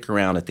 folks, stick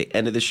around. At the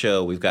end of the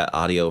show, we've got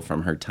audio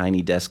from her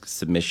Tiny Desk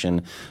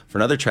submission for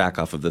another track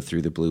off of the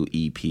Through the Blue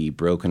EP,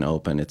 Broken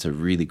Open. It's a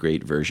really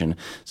great version.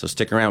 So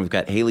stick around. We've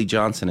got Haley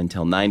Johnson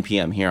until 9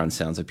 p.m. here on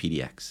Sounds of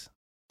PDX.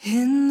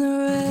 In the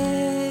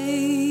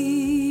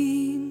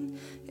rain,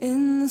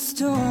 in the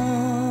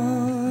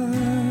storm,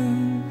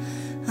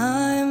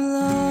 I'm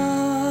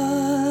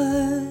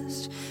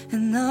lost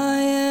and I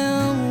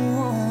am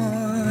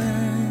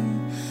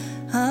worn.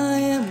 I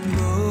am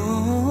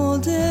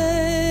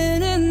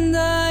golden and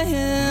I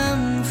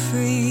am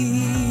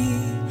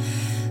free,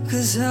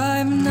 'cause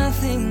I've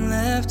nothing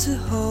left to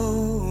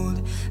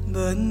hold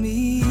but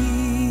me.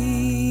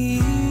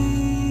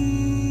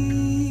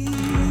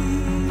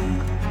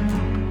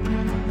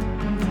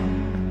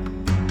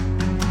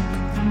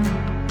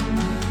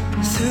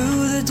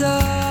 Through the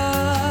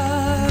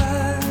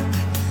dark,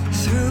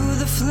 through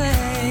the flames,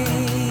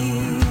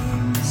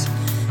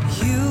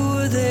 you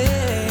were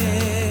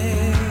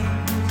there,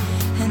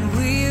 and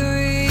we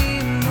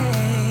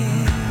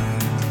remained.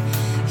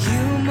 You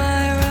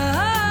my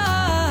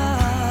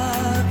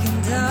rock,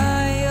 and I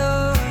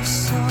your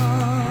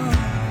song.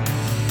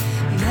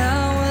 Now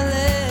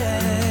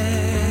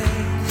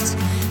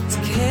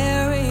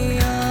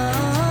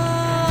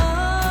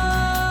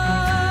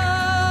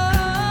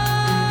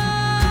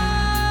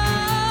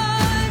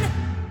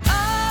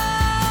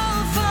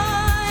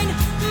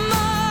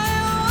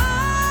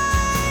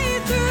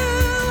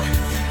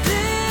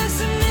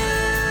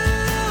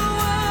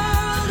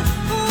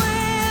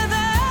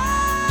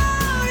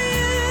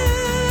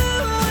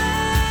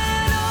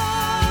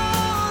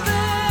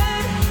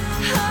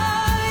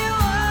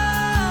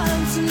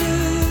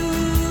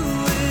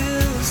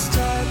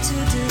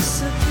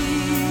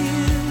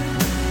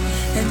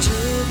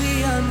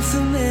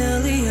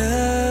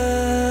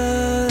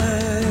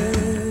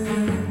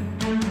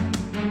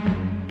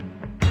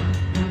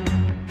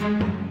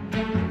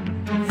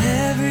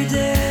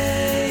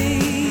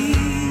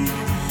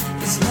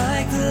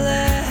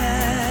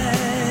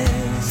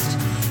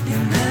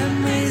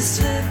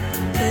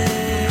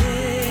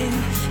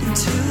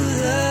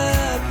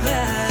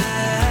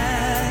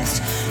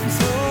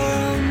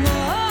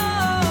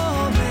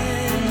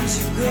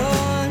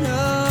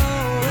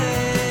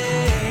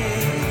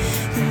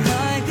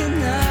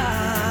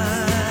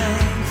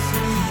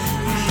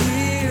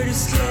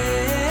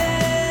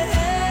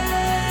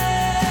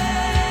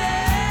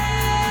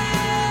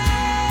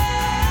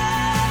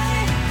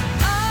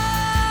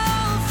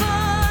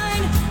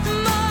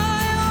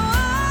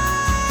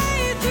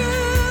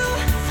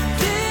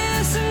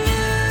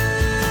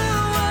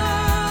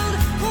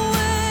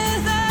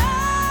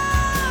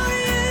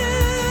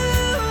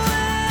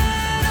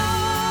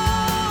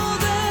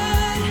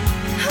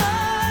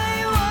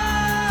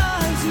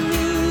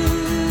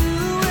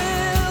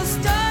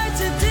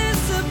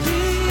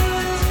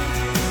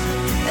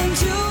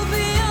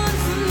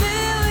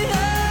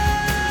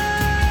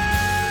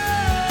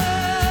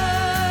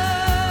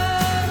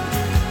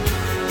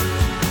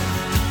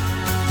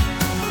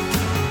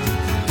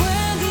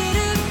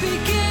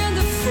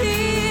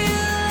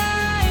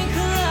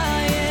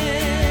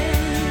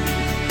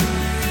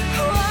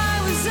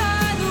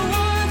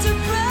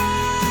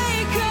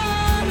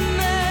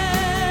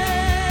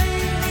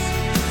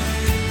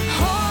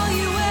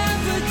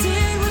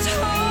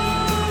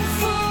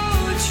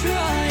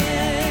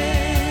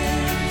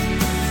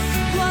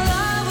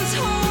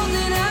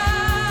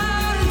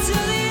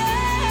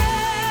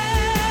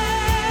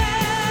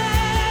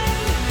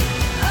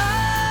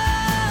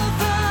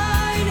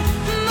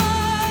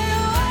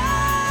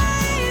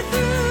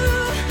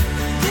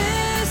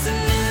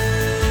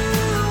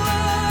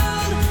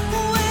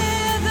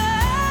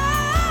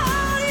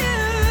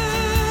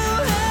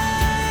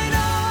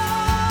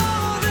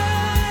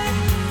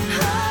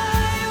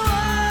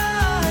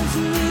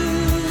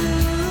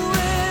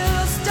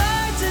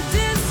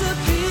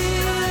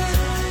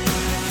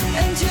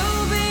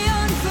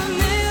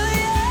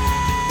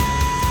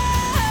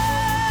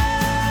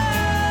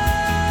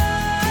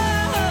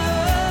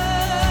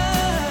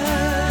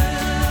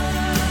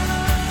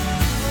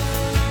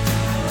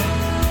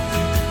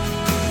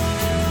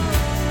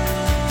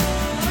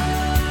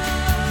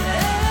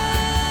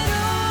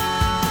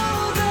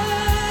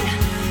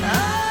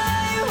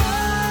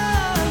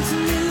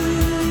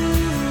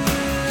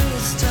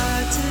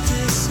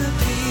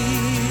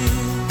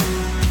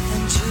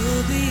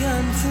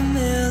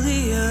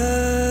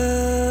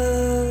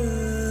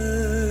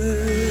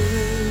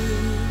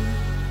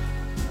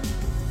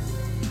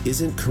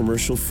Isn't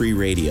commercial-free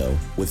radio,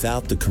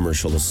 without the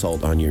commercial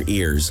assault on your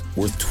ears,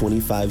 worth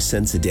 25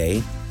 cents a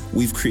day?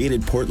 We've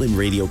created Portland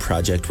Radio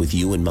Project with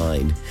you in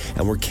mind,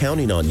 and we're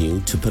counting on you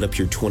to put up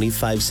your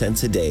 25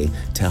 cents a day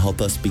to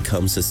help us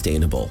become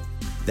sustainable.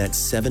 That's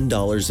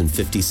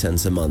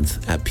 $7.50 a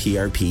month at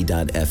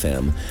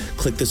prp.fm.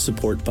 Click the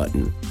support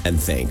button, and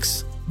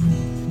thanks.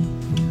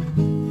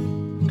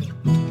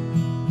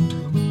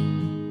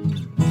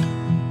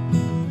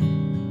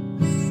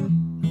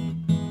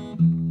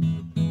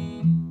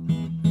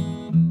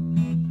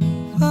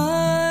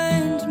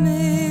 Find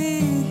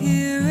me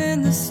here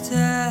in the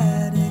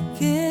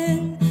static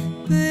in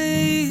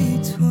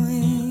between.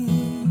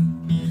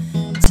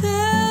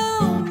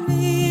 Tell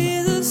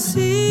me the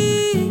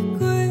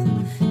secret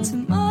to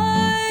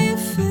my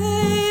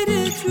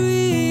faded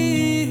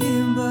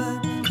dream,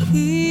 but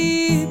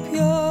keep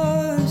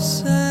your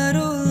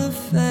subtle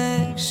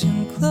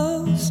affection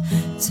close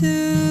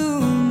to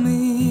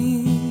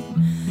me.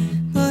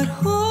 But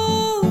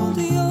hold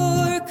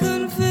your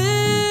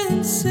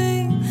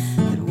convincing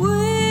that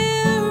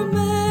we're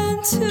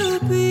meant to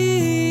be.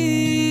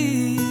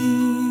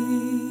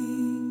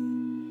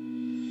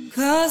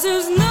 'Cause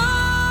there's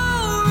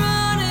no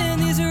running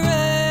these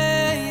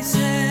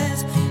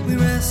races. We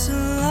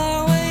wrestle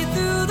our way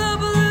through the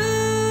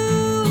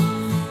blue,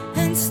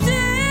 and still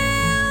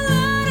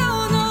I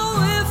don't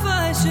know if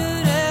I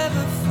should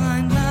ever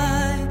find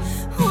my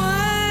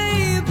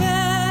way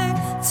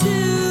back to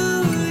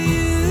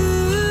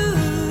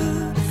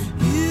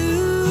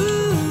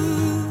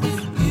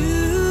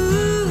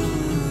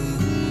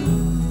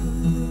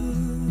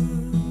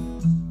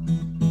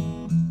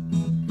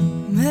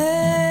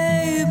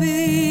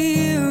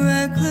maybe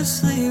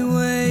recklessly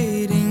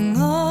waiting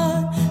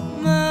on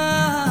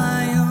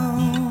my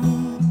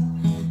own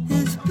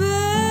is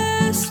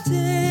best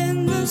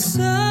in the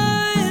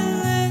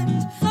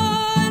silent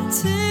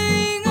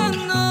haunting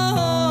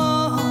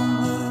unknown.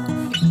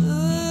 But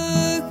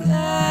look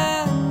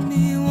at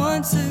me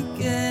once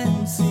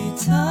again, see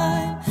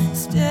time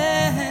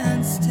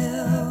stand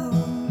still.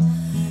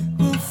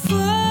 We'll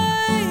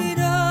fight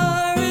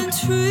our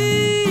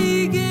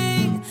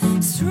intriguing,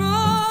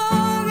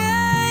 strong,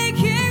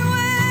 aching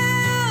will.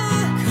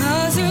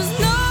 'Cause there's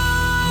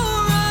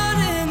no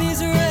running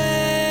these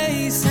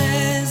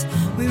races.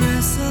 We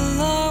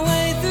wrestle our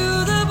way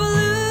through the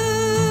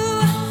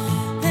blue,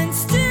 and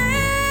still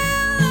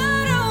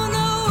I don't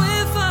know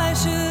if I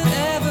should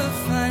ever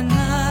find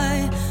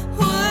my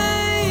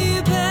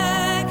way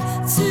back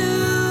to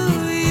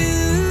you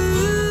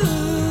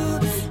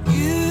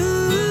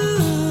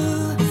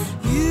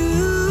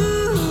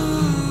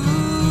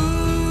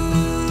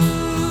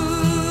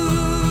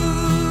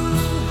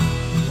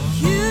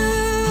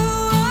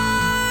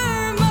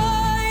are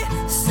my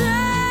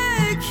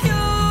security.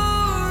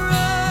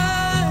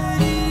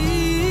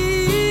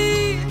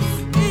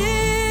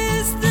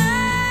 Is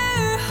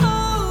there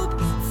hope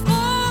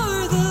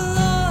for the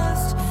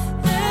lost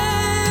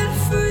and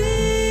free?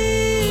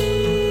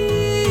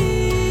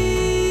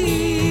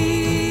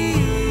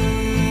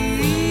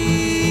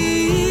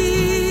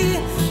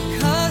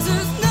 'Cause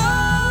there's no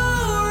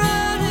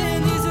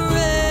running these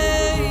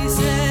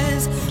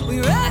races. We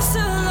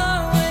wrestle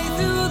our way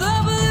through the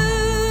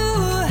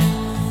blue,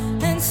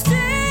 and still I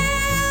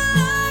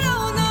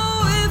don't know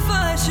if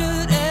I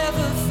should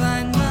ever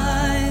find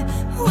my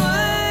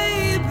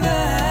way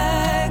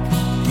back.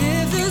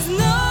 If there's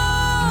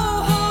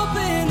no hope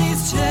in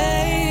these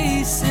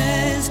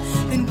chases,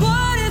 then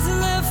what is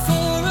left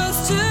for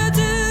us to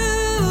do?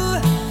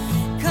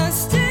 'Cause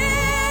still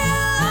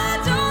I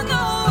don't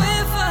know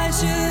if I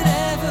should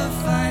ever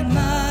find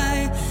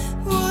my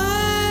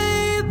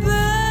way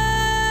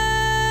back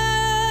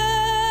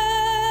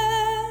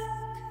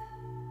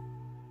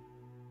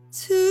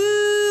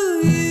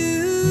to you.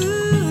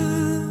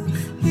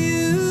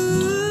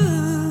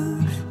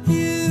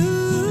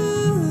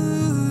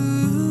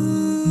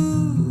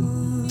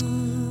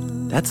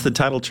 That's the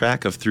title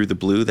track of Through the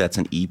Blue. That's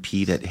an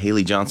EP that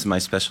Haley Johnson, my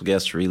special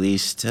guest,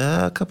 released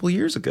a couple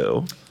years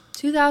ago.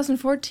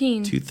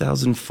 2014.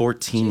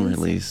 2014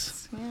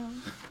 release. Yeah.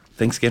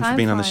 Thanks again for Time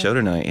being on the flies. show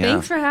tonight. Yeah.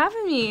 Thanks for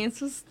having me. This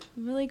was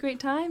a really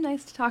great time.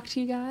 Nice to talk to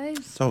you guys.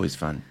 It's always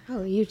fun.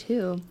 Oh, you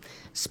too.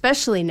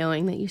 Especially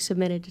knowing that you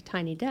submitted to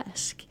Tiny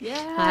Desk.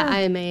 Yeah. I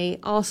am a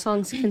All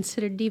Songs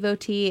Considered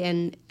devotee,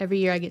 and every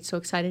year I get so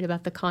excited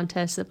about the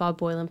contest that Bob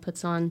Boilen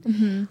puts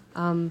on.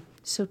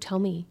 So tell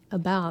me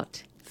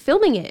about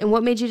filming it and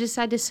what made you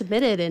decide to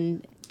submit it,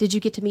 and did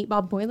you get to meet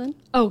Bob Boilen?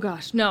 Oh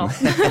gosh, no.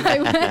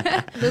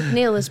 Luke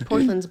Neal is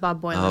Portland's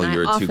Bob Boilen. Oh, you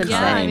were I too often kind.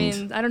 Yeah, I Kind.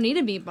 mean, I don't need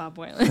to meet Bob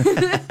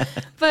Boilen.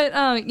 But,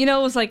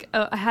 it was like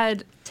I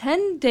had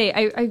 10 days.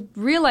 I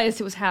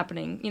realized it was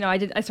happening. I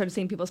started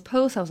seeing people's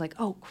posts. I was like,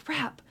 oh,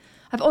 crap.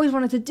 I've always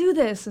wanted to do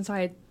this. And so I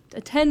had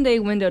a 10-day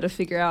window to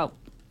figure out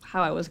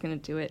how I was going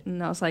to do it.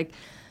 And I was like,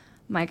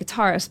 my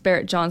guitarist,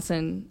 Barrett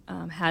Johnson,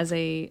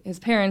 his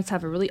parents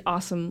have a really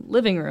awesome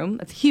living room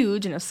that's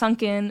huge and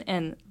sunken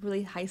and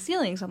really high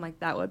ceilings. So I'm like,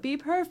 that would be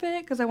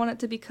perfect because I want it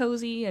to be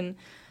cozy. And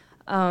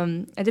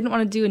I didn't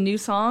want to do a new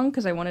song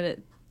because I wanted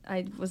it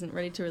I wasn't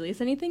ready to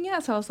release anything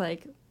yet. So I was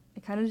like, I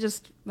kind of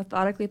just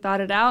methodically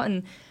thought it out,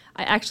 and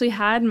I actually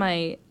had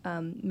my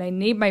my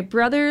neighbor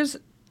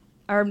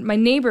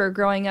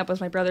growing up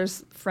was my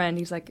brother's friend.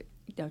 He's like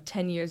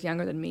 10 years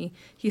younger than me.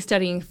 He's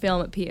studying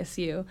film at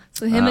PSU.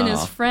 So him and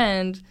his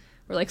friend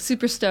were like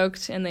super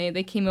stoked, and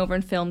they came over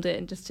and filmed it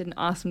and just did an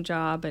awesome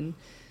job. And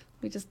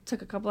we just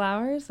took a couple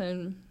hours,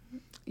 and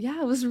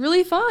yeah, it was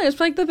really fun. It's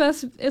like the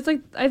best. It's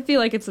like I feel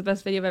like it's the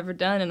best video I've ever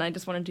done, and I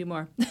just want to do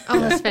more. Oh,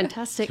 that's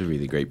fantastic. It's a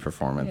really great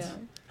performance.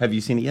 Yeah. Have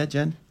you seen it yet,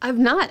 Jen? I've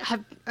not.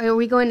 Are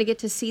we going to get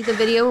to see the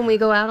video when we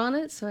go out on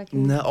it? So I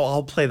can. No,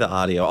 I'll play the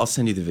audio. I'll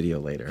send you the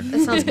video later.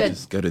 That sounds good.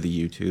 Just go to the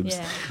YouTubes.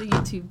 Yeah, the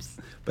YouTubes.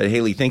 But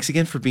Haley, thanks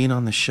again for being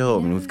on the show.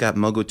 I mean, we've got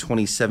Mogo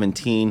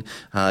 2017.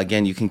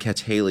 Again, you can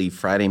catch Haley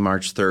Friday,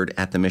 March 3rd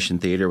at the Mission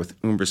Theater with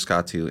Umbra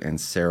Scatu and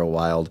Sarah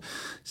Wild.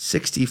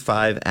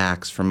 65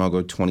 acts for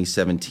Mogo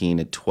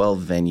 2017 at 12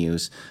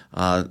 venues.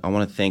 I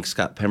want to thank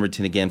Scott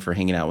Pemberton again for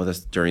hanging out with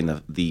us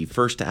during the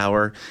first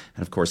hour.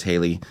 And, of course,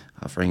 Haley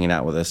for hanging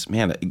out with us.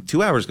 Man,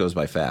 2 hours goes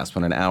by fast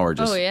when an hour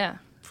just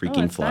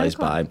freaking flies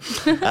by.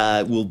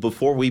 Well,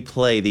 before we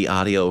play the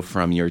audio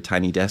from your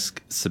Tiny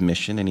Desk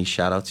submission, any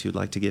shout-outs you'd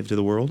like to give to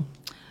the world?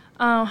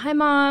 Oh, hi,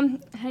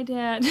 Mom. Hi,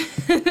 Dad.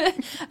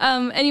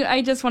 Anyway,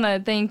 I just want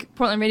to thank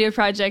Portland Radio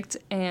Project,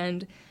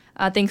 and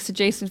thanks to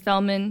Jason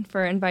Fellman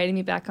for inviting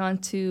me back on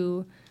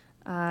to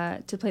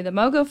play the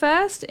Mogo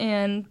Fest,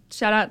 and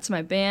shout out to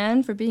my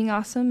band for being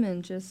awesome,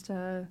 and just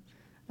I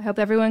hope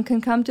everyone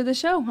can come to the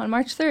show on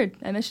March 3rd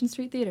at Mission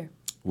Street Theater.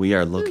 We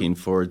are looking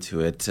forward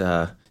to it.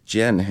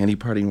 Jen, any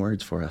parting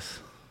words for us?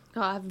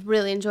 Oh, I've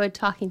really enjoyed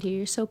talking to you.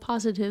 You're so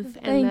positive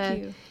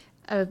Thank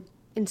and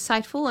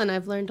insightful, and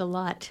I've learned a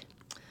lot.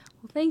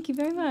 Well, thank you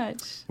very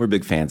much. We're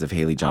big fans of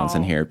Haley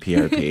Johnson here at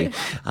PRP.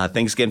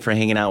 Thanks again for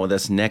hanging out with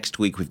us. Next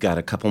week, we've got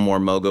a couple more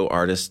Mogo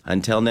artists.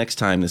 Until next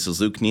time, this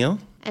is Luke Neal.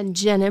 And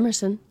Jen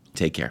Emerson.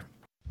 Take care.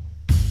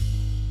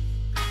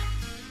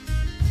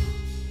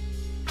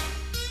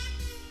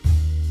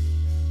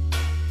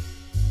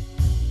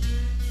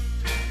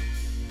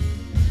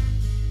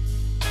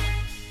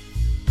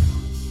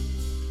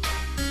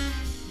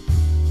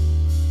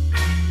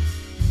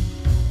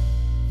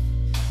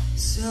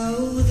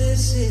 So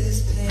this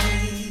is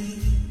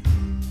pain,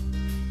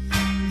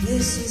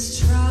 this is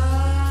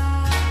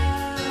trial,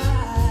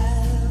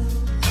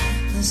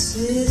 this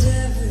is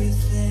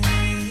everything